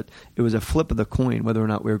with it, that it was a flip of the coin whether or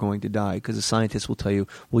not we were going to die. Because the scientists will tell you,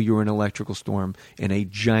 well, you were in an electrical storm in a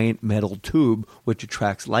giant metal tube which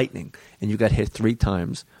attracts lightning. And you got hit 3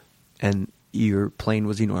 times, and your plane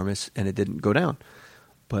was enormous, and it didn't go down.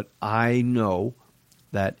 But I know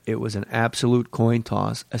that it was an absolute coin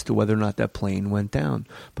toss as to whether or not that plane went down.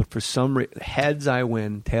 But for some reason, heads I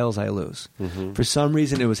win, tails I lose. For some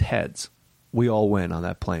reason, it was heads. We all win on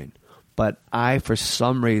that plane. But for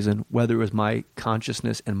some reason, whether it was my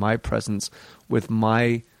consciousness and my presence with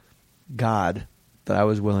my God that I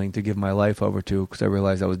was willing to give my life over to because I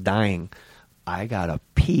realized I was dying, I got a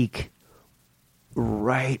peek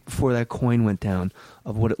right before that coin went down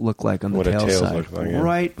of what it looked like on the tail side. Like, yeah.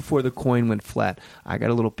 Right before the coin went flat. I got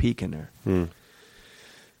a little peek in there.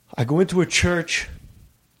 I go into a church.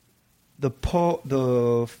 The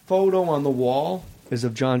photo on the wall is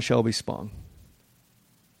of John Shelby Spong.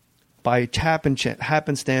 By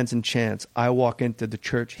happenstance and chance, I walk into the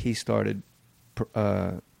church he started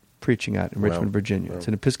preaching at in Richmond, Virginia. It's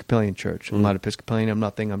an Episcopalian church. I'm not Episcopalian. I'm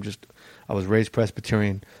nothing. I was raised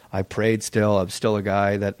Presbyterian. I prayed still. I'm still a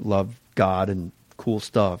guy that loved God and cool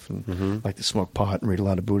stuff and like to smoke pot and read a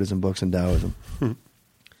lot of Buddhism books and Taoism.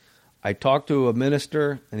 I talked to a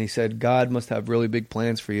minister, and he said, God must have really big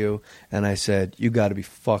plans for you. And I said, you got to be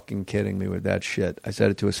fucking kidding me with that shit. I said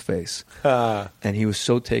it to his face. And he was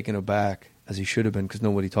so taken aback, as he should have been, because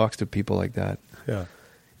nobody talks to people like that. Yeah.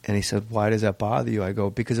 And he said, why does that bother you? I go,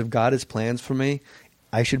 because if God has plans for me,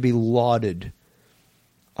 I should be lauded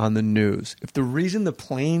on the news. If the reason the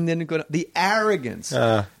plane didn't go down, the arrogance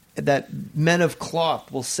that men of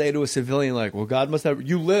cloth will say to a civilian, like, well, God must have,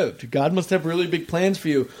 you lived. God must have really big plans for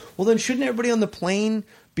you. Well, then shouldn't everybody on the plane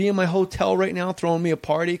be in my hotel right now throwing me a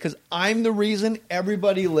party because I'm the reason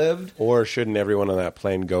everybody lived? Or shouldn't everyone on that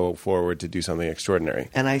plane go forward to do something extraordinary?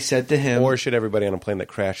 And I said to him... Or should everybody on a plane that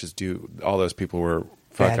crashes do... All those people were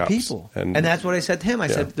fuck-ups. Bad people. And that's what I said to him. I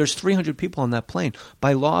said, there's 300 people on that plane.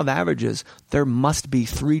 By law of averages, there must be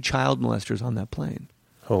 3 child molesters on that plane.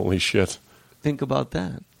 Holy shit. Think about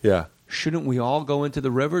that. Yeah. Shouldn't we all go into the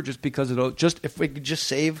river just because if we could just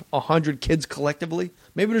save 100 kids collectively?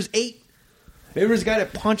 Maybe there's 8. Maybe there's a guy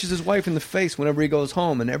that punches his wife in the face whenever he goes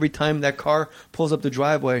home, and every time that car pulls up the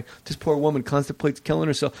driveway, this poor woman contemplates killing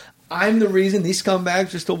herself. I'm the reason these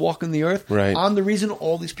scumbags are still walking the earth. Right. I'm the reason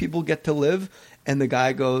all these people get to live. And the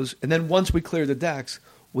guy goes, and then once we cleared the decks,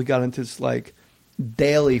 we got into this like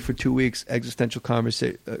daily for 2 weeks existential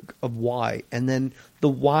conversation of why. And then the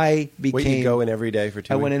why became... Wait, you go in every day for 2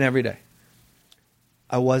 weeks? I went in every day.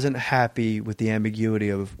 I wasn't happy with the ambiguity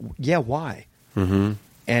of, why? Mm-hmm.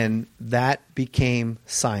 And that became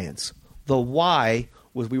science. The why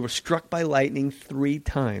was we were struck by lightning 3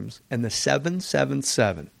 times, and the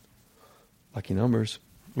 777, lucky numbers.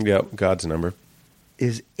 Yep, God's number.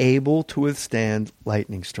 Is able to withstand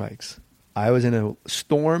lightning strikes. I was in a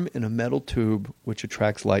storm in a metal tube which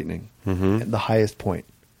attracts lightning at the highest point.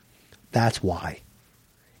 That's why.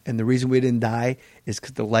 And the reason we didn't die is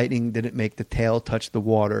because the lightning didn't make the tail touch the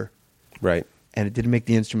water. Right. And it didn't make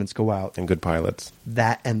the instruments go out. And good pilots.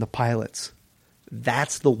 That and the pilots.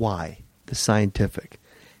 That's the why, the scientific.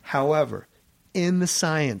 However, in the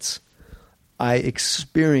science, I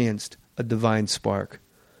experienced a divine spark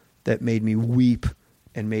that made me weep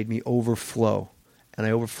and made me overflow. And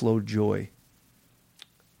I overflowed joy.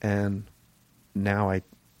 And now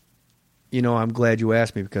I'm glad you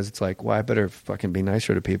asked me because it's like, well, I better fucking be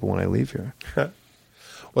nicer to people when I leave here. Well,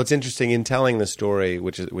 it's interesting in telling the story,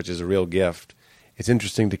 which is a real gift. It's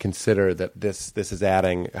interesting to consider that this is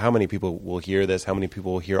adding. How many people will hear this? How many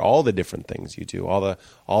people will hear all the different things you do?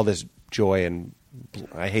 All this joy and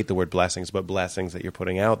I hate the word blessings, but blessings that you're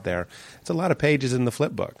putting out there. It's a lot of pages in the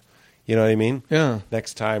flip book. You know what I mean? Yeah.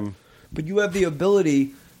 Next time. But you have the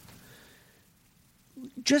ability.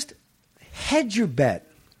 Just hedge your bet.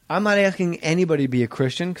 I'm not asking anybody to be a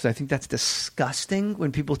Christian because I think that's disgusting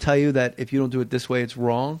when people tell you that if you don't do it this way, it's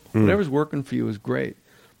wrong. Whatever's working for you is great.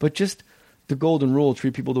 But just the golden rule,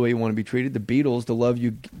 treat people the way you want to be treated. The Beatles, the love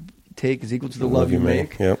you take is equal to the love you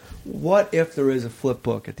make. Yep. What if there is a flip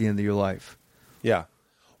book at the end of your life? Yeah.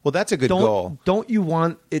 Well, that's a good goal. Don't you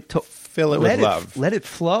want it to... Fill it with love. Let it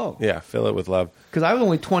flow. Yeah, fill it with love. Because I was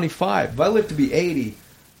only 25. If I live to be 80,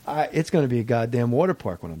 it's going to be a goddamn water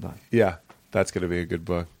park when I'm done. Yeah, that's going to be a good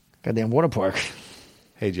book. Goddamn water park.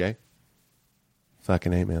 Hey, Jay.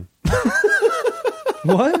 Fucking A, man.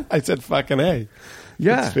 What? I said fucking A.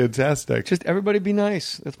 Yeah. It's fantastic. Just everybody be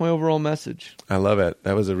nice. That's my overall message. I love it.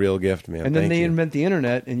 That was a real gift, man. And then they invent the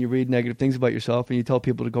internet and you read negative things about yourself and you tell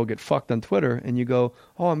people to go get fucked on Twitter and you go,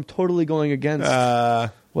 oh, I'm totally going against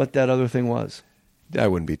what that other thing was. I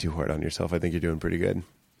wouldn't be too hard on yourself. I think you're doing pretty good.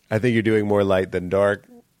 I think you're doing more light than dark.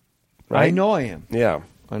 Right? I know I am. Yeah.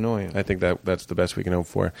 I know I am. I think that's the best we can hope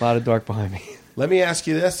for. A lot of dark behind me. Let me ask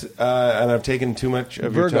you this, and I've taken too much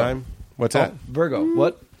of your time. What's that? Virgo.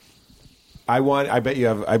 What? I bet you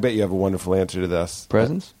have a wonderful answer to this.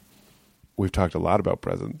 Presents? We've talked a lot about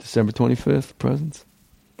presents. December 25th, presents.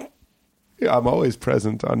 Yeah, I'm always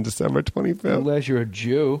present on December 25th. Unless you're a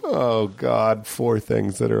Jew. Oh, God. 4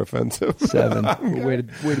 things that are offensive. 7. way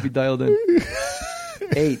to be dialed in.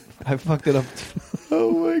 8. I fucked it up.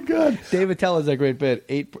 Oh, my God. David Tell has that great bit.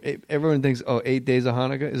 8. Everyone thinks, 8 days of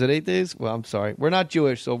Hanukkah. Is it 8 days? Well, I'm sorry. We're not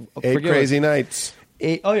Jewish, so 8 crazy nights.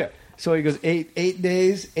 8. Oh, yeah. So he goes, 8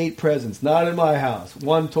 days, 8 presents. Not in my house.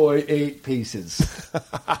 1 toy, 8 pieces.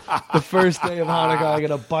 The first day of Hanukkah, I get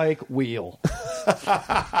a bike wheel. And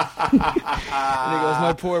he goes,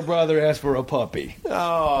 my poor brother asked for a puppy.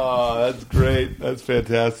 Oh, that's great. That's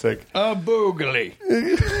fantastic. A boogly.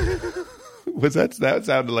 That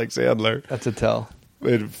sounded like Sandler. That's a tell.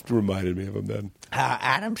 It reminded me of him then.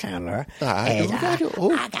 Adam Sandler. Jay, you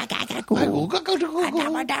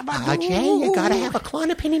gotta have a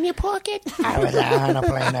Klonopin in your pocket. I was on a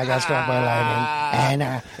plane. I got struck by lightning,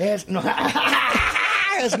 and it's no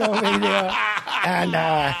big deal. And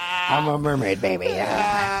I'm a mermaid, baby.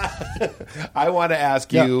 I want to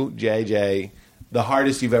ask you, JJ, the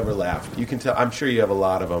hardest you've ever laughed. You can tell. I'm sure you have a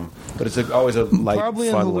lot of them, but it's always a light,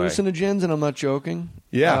 probably fun on way. hallucinogens, and I'm not joking.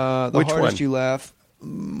 Yeah, the which hardest one? you laugh,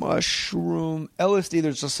 mushroom, LSD.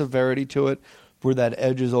 There's a severity to it, where that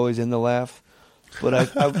edge is always in the laugh. But I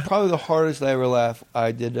probably the hardest I ever laughed.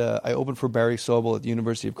 I did. I opened for Barry Sobel at the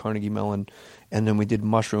University of Carnegie Mellon, and then we did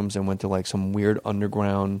mushrooms and went to like some weird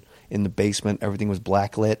underground in the basement. Everything was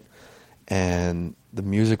blacklit, and the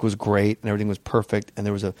music was great, and everything was perfect. And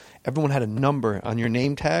everyone had a number on your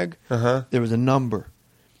name tag. There was a number,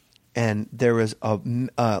 and there was a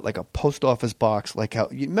like a post office box. Like how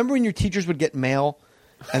you remember when your teachers would get mail,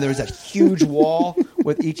 and there was that huge wall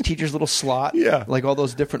with each teacher's little slot. Yeah. Like all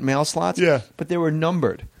those different mail slots. Yeah. But they were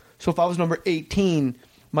numbered. So if I was number 18,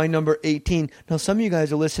 my number 18. Now, some of you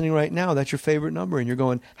guys are listening right now. That's your favorite number. And you're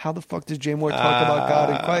going, how the fuck does Jay Moore talk about God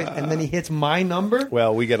and Christ? And then he hits my number?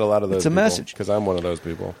 Well, we get a lot of those. It's a message. Because I'm one of those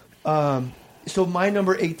people. So my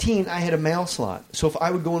number 18, I had a mail slot. So if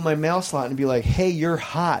I would go in my mail slot and be like, hey, you're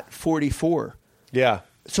hot, 44. Yeah.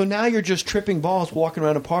 So now you're just tripping balls walking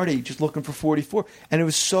around a party just looking for 44. And it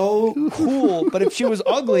was so cool. But if she was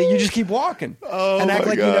ugly, you just keep walking. And act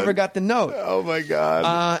like you never got the note. Oh, my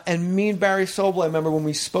God. And me and Barry Sobel, I remember when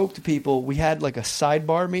we spoke to people, we had like a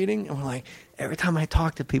sidebar meeting. And we're like, every time I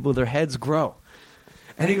talk to people, their heads grow.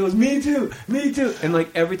 And he goes, me too, me too. And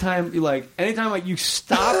like every time you anytime like you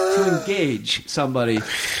stop to engage somebody,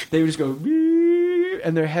 they would just go,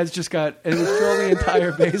 and their heads just got, and it would fill the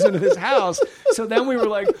entire basement of his house. So then we were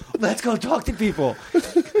like, let's go talk to people.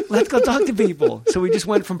 Let's go talk to people. So we just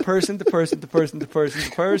went from person to person to person to person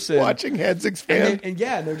to person. Watching heads expand. And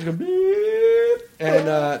they're just going, and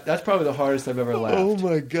that's probably the hardest I've ever laughed. Oh,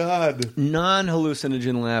 my God.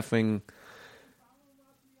 Non-hallucinogen laughing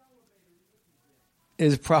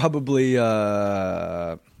is probably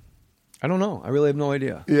I don't know. I really have no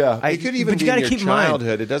idea. Yeah, it could even be in your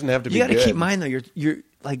childhood. It doesn't have to be. You got to good. keep in mind though. You're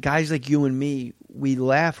like guys like you and me. We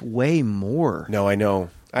laugh way more. No, I know.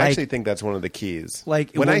 I actually think that's one of the keys.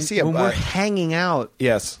 Like when we're hanging out,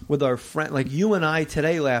 yes, with our friend, like you and I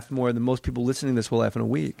today laughed more than most people listening to this will laugh in a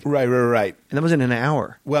week. Right. And that was in an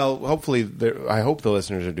hour. Well, hopefully, I hope the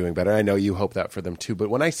listeners are doing better. I know you hope that for them too. But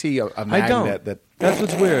when I see a magnet that's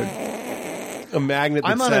what's weird. A magnet that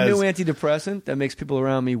I'm on a new antidepressant that makes people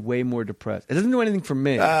around me way more depressed. It doesn't do anything for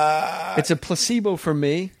me. It's a placebo for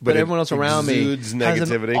me, but everyone else around me has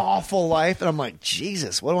negativity. An awful life. And I'm like,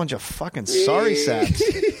 Jesus, what a bunch of fucking sorry sacks.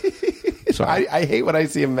 So I hate when I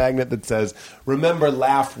see a magnet that says, remember,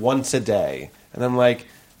 laugh once a day. And I'm like,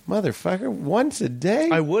 motherfucker, once a day?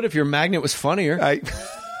 I would if your magnet was funnier.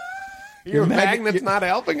 Your magnet's not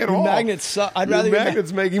helping at all. Magnets I'd rather your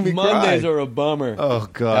magnet's making me Mondays cry. are a bummer. Oh,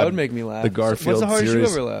 God. That would make me laugh. The Garfield What's the hardest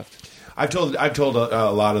series. you ever laughed? I've told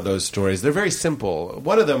a lot of those stories. They're very simple.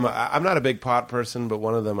 One of them, I'm not a big pot person, but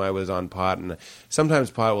one of them I was on pot, and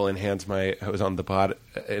sometimes pot will enhances my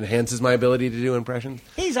ability to do impressions.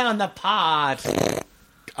 He's on the pot.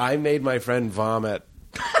 I made my friend vomit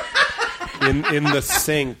in the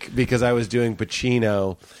sink because I was doing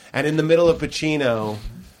Pacino, and in the middle of Pacino,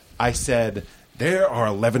 I said, there are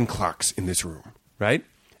 11 clocks in this room, right?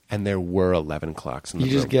 And there were 11 clocks in the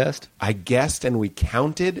room. You just guessed? I guessed, and we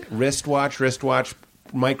counted. Wristwatch,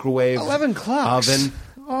 microwave. 11 clocks? Oven.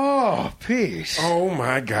 Oh, peace. Oh,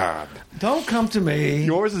 my God. Don't come to me.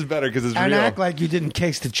 Yours is better because it's and real. act like you didn't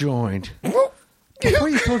case the joint. Before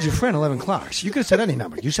you told your friend 11 clocks, you could have said any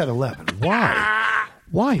number. You said 11. Why?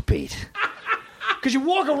 Why, Pete? Because you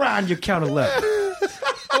walk around, you count 11.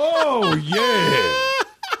 Oh, yeah.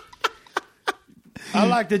 I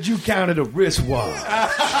like that you counted a wristwatch.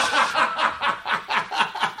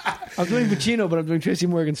 I'm doing Pacino, but I'm doing Tracy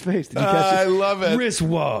Morgan's face. Did you catch it? I love it.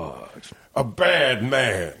 Wristwatch. A bad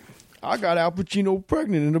man. I got Al Pacino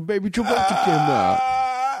pregnant and a baby Travolta came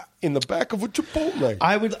out. In the back of a Chipotle.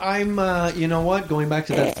 I'm you know what? Going back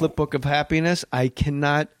to that flip book of happiness, I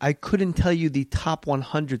couldn't tell you the top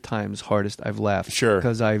 100 times hardest I've laughed. Sure.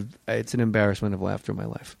 Because it's an embarrassment of laughter in my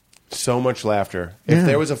life. So much laughter. If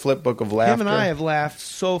there was a flip book of laughter. Him and I have laughed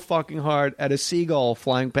so fucking hard at a seagull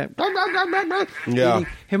flying past. Yeah.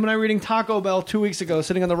 Him and I reading Taco Bell 2 weeks ago,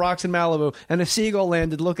 sitting on the rocks in Malibu, and a seagull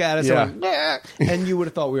landed, look at us, and, and you would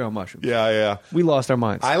have thought we were on mushrooms. Yeah. We lost our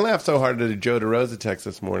minds. I laughed so hard at a Joe DeRosa text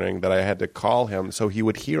this morning that I had to call him so he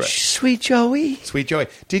would hear it. Sweet Joey. Sweet Joey.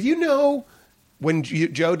 Did you know when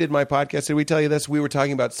Joe did my podcast, did we tell you this? We were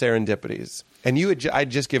talking about serendipities. And I'd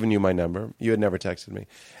just given you my number. You had never texted me.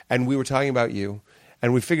 And we were talking about you.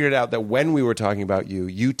 And we figured out that when we were talking about you,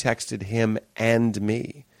 you texted him and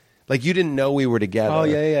me. Like, you didn't know we were together. Oh,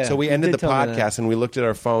 yeah. So we ended the podcast, and we looked at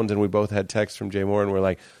our phones, and we both had texts from Jay Moore, and we're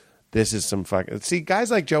like, this is some fucking... See, guys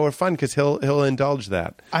like Joe are fun because he'll indulge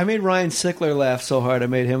that. I made Ryan Sickler laugh so hard I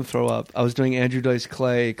made him throw up. I was doing Andrew Dice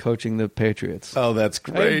Clay coaching the Patriots. Oh, that's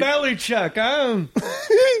great. Hey, belly check.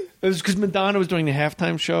 It was because Madonna was doing the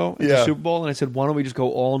halftime show at the Super Bowl, and I said, why don't we just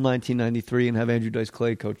go all 1993 and have Andrew Dice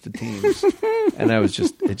Clay coach the teams? And it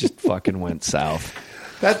just fucking went south.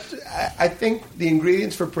 I think the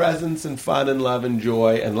ingredients for presence and fun and love and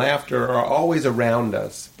joy and laughter are always around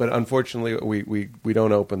us, but unfortunately we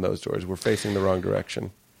don't open those doors. We're facing the wrong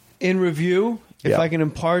direction. In review, if I can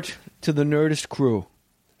impart to the Nerdist crew.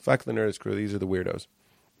 Fuck the Nerdist crew. These are the weirdos.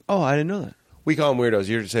 Oh, I didn't know that. We call them weirdos.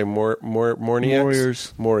 You're to say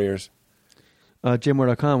Warriors.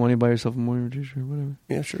 JMore.com. Why don't you buy yourself a Warrior t-shirt? Whatever.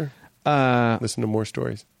 Yeah, sure. Listen to more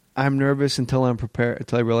stories. I'm nervous until I'm prepared.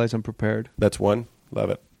 Until I realize I'm prepared. That's one. Love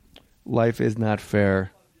it. Life is not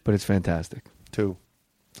fair, but it's fantastic. 2.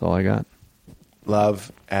 That's all I got.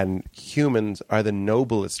 Love and humans are the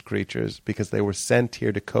noblest creatures because they were sent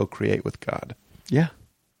here to co-create with God. Yeah.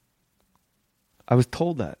 I was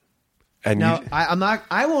told that. And now,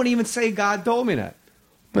 I won't even say God told me that.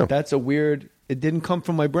 No. That's a weird... It didn't come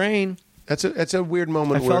from my brain. That's a weird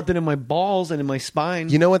moment. I felt it in my balls and in my spine.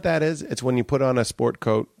 You know what that is? It's when you put on a sport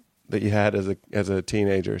coat that you had as a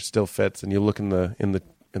teenager, still fits, and you look in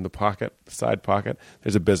the pocket, the side pocket.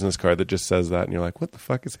 There's a business card that just says that, and you're like, "What the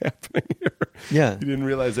fuck is happening here?" Yeah, you didn't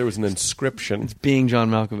realize there was an inscription. It's being John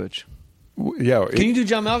Malkovich. Yeah, can you do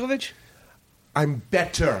John Malkovich? I'm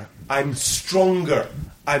better. I'm stronger.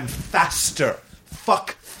 I'm faster.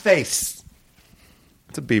 Fuck face.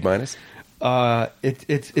 It's a B-. It's Fuck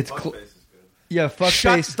face is good. Yeah, fuck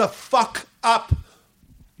Shut face. Shut the fuck up.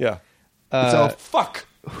 Yeah. So fuck.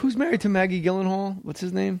 Who's married to Maggie Gyllenhaal? What's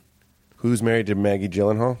his name? Who's married to Maggie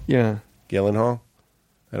Gyllenhaal? Yeah. Gyllenhaal?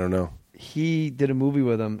 I don't know. He did a movie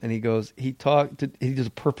with him, and he does a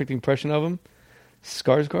perfect impression of him.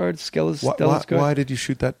 Skarsgård. Why did you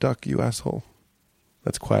shoot that duck, you asshole?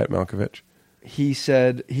 That's Quiet Malkovich. He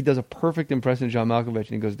said he does a perfect impression of John Malkovich, and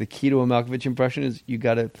he goes, the key to a Malkovich impression is you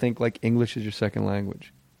got to think like English is your second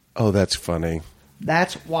language. Oh, that's funny.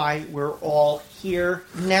 That's why we're all here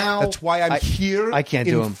now. That's why I'm here. I can't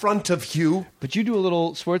do him in front of you. But you do a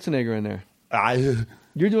little Schwarzenegger in there.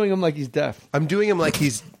 You're doing him like he's deaf. I'm doing him like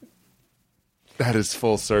he's. That is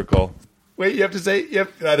full circle. Wait, you have to say.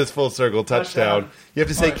 Yep, that is full circle. Touchdown. You have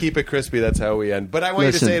to say, keep it crispy. That's how we end. But I want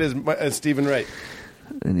you to say it as Stephen Wright.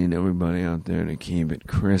 I need everybody out there to keep it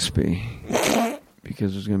crispy.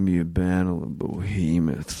 Because there's going to be a battle of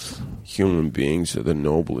behemoths. Human beings are the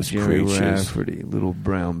noblest Jerry creatures. Rafferty, little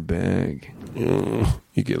brown bag. You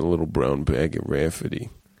get a little brown bag of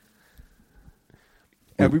Rafferty.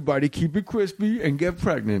 Everybody keep it crispy and get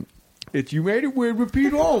pregnant. It's You Made It Weird with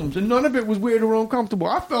Pete Holmes, and none of it was weird or uncomfortable.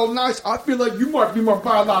 I felt nice. I feel like you might be my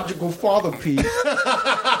biological father, Pete.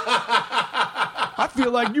 I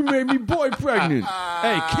feel like you made me boy pregnant.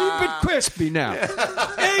 Hey, keep it crispy now.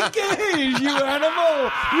 Engage, you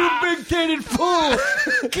animal. You big-titted fool.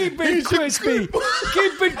 Keep it crispy.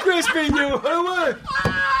 Keep it crispy, you hooer.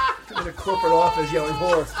 In a corporate office yelling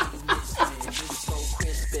whore.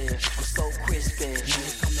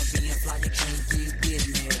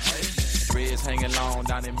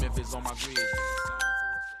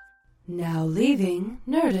 Now leaving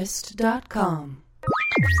Nerdist.com.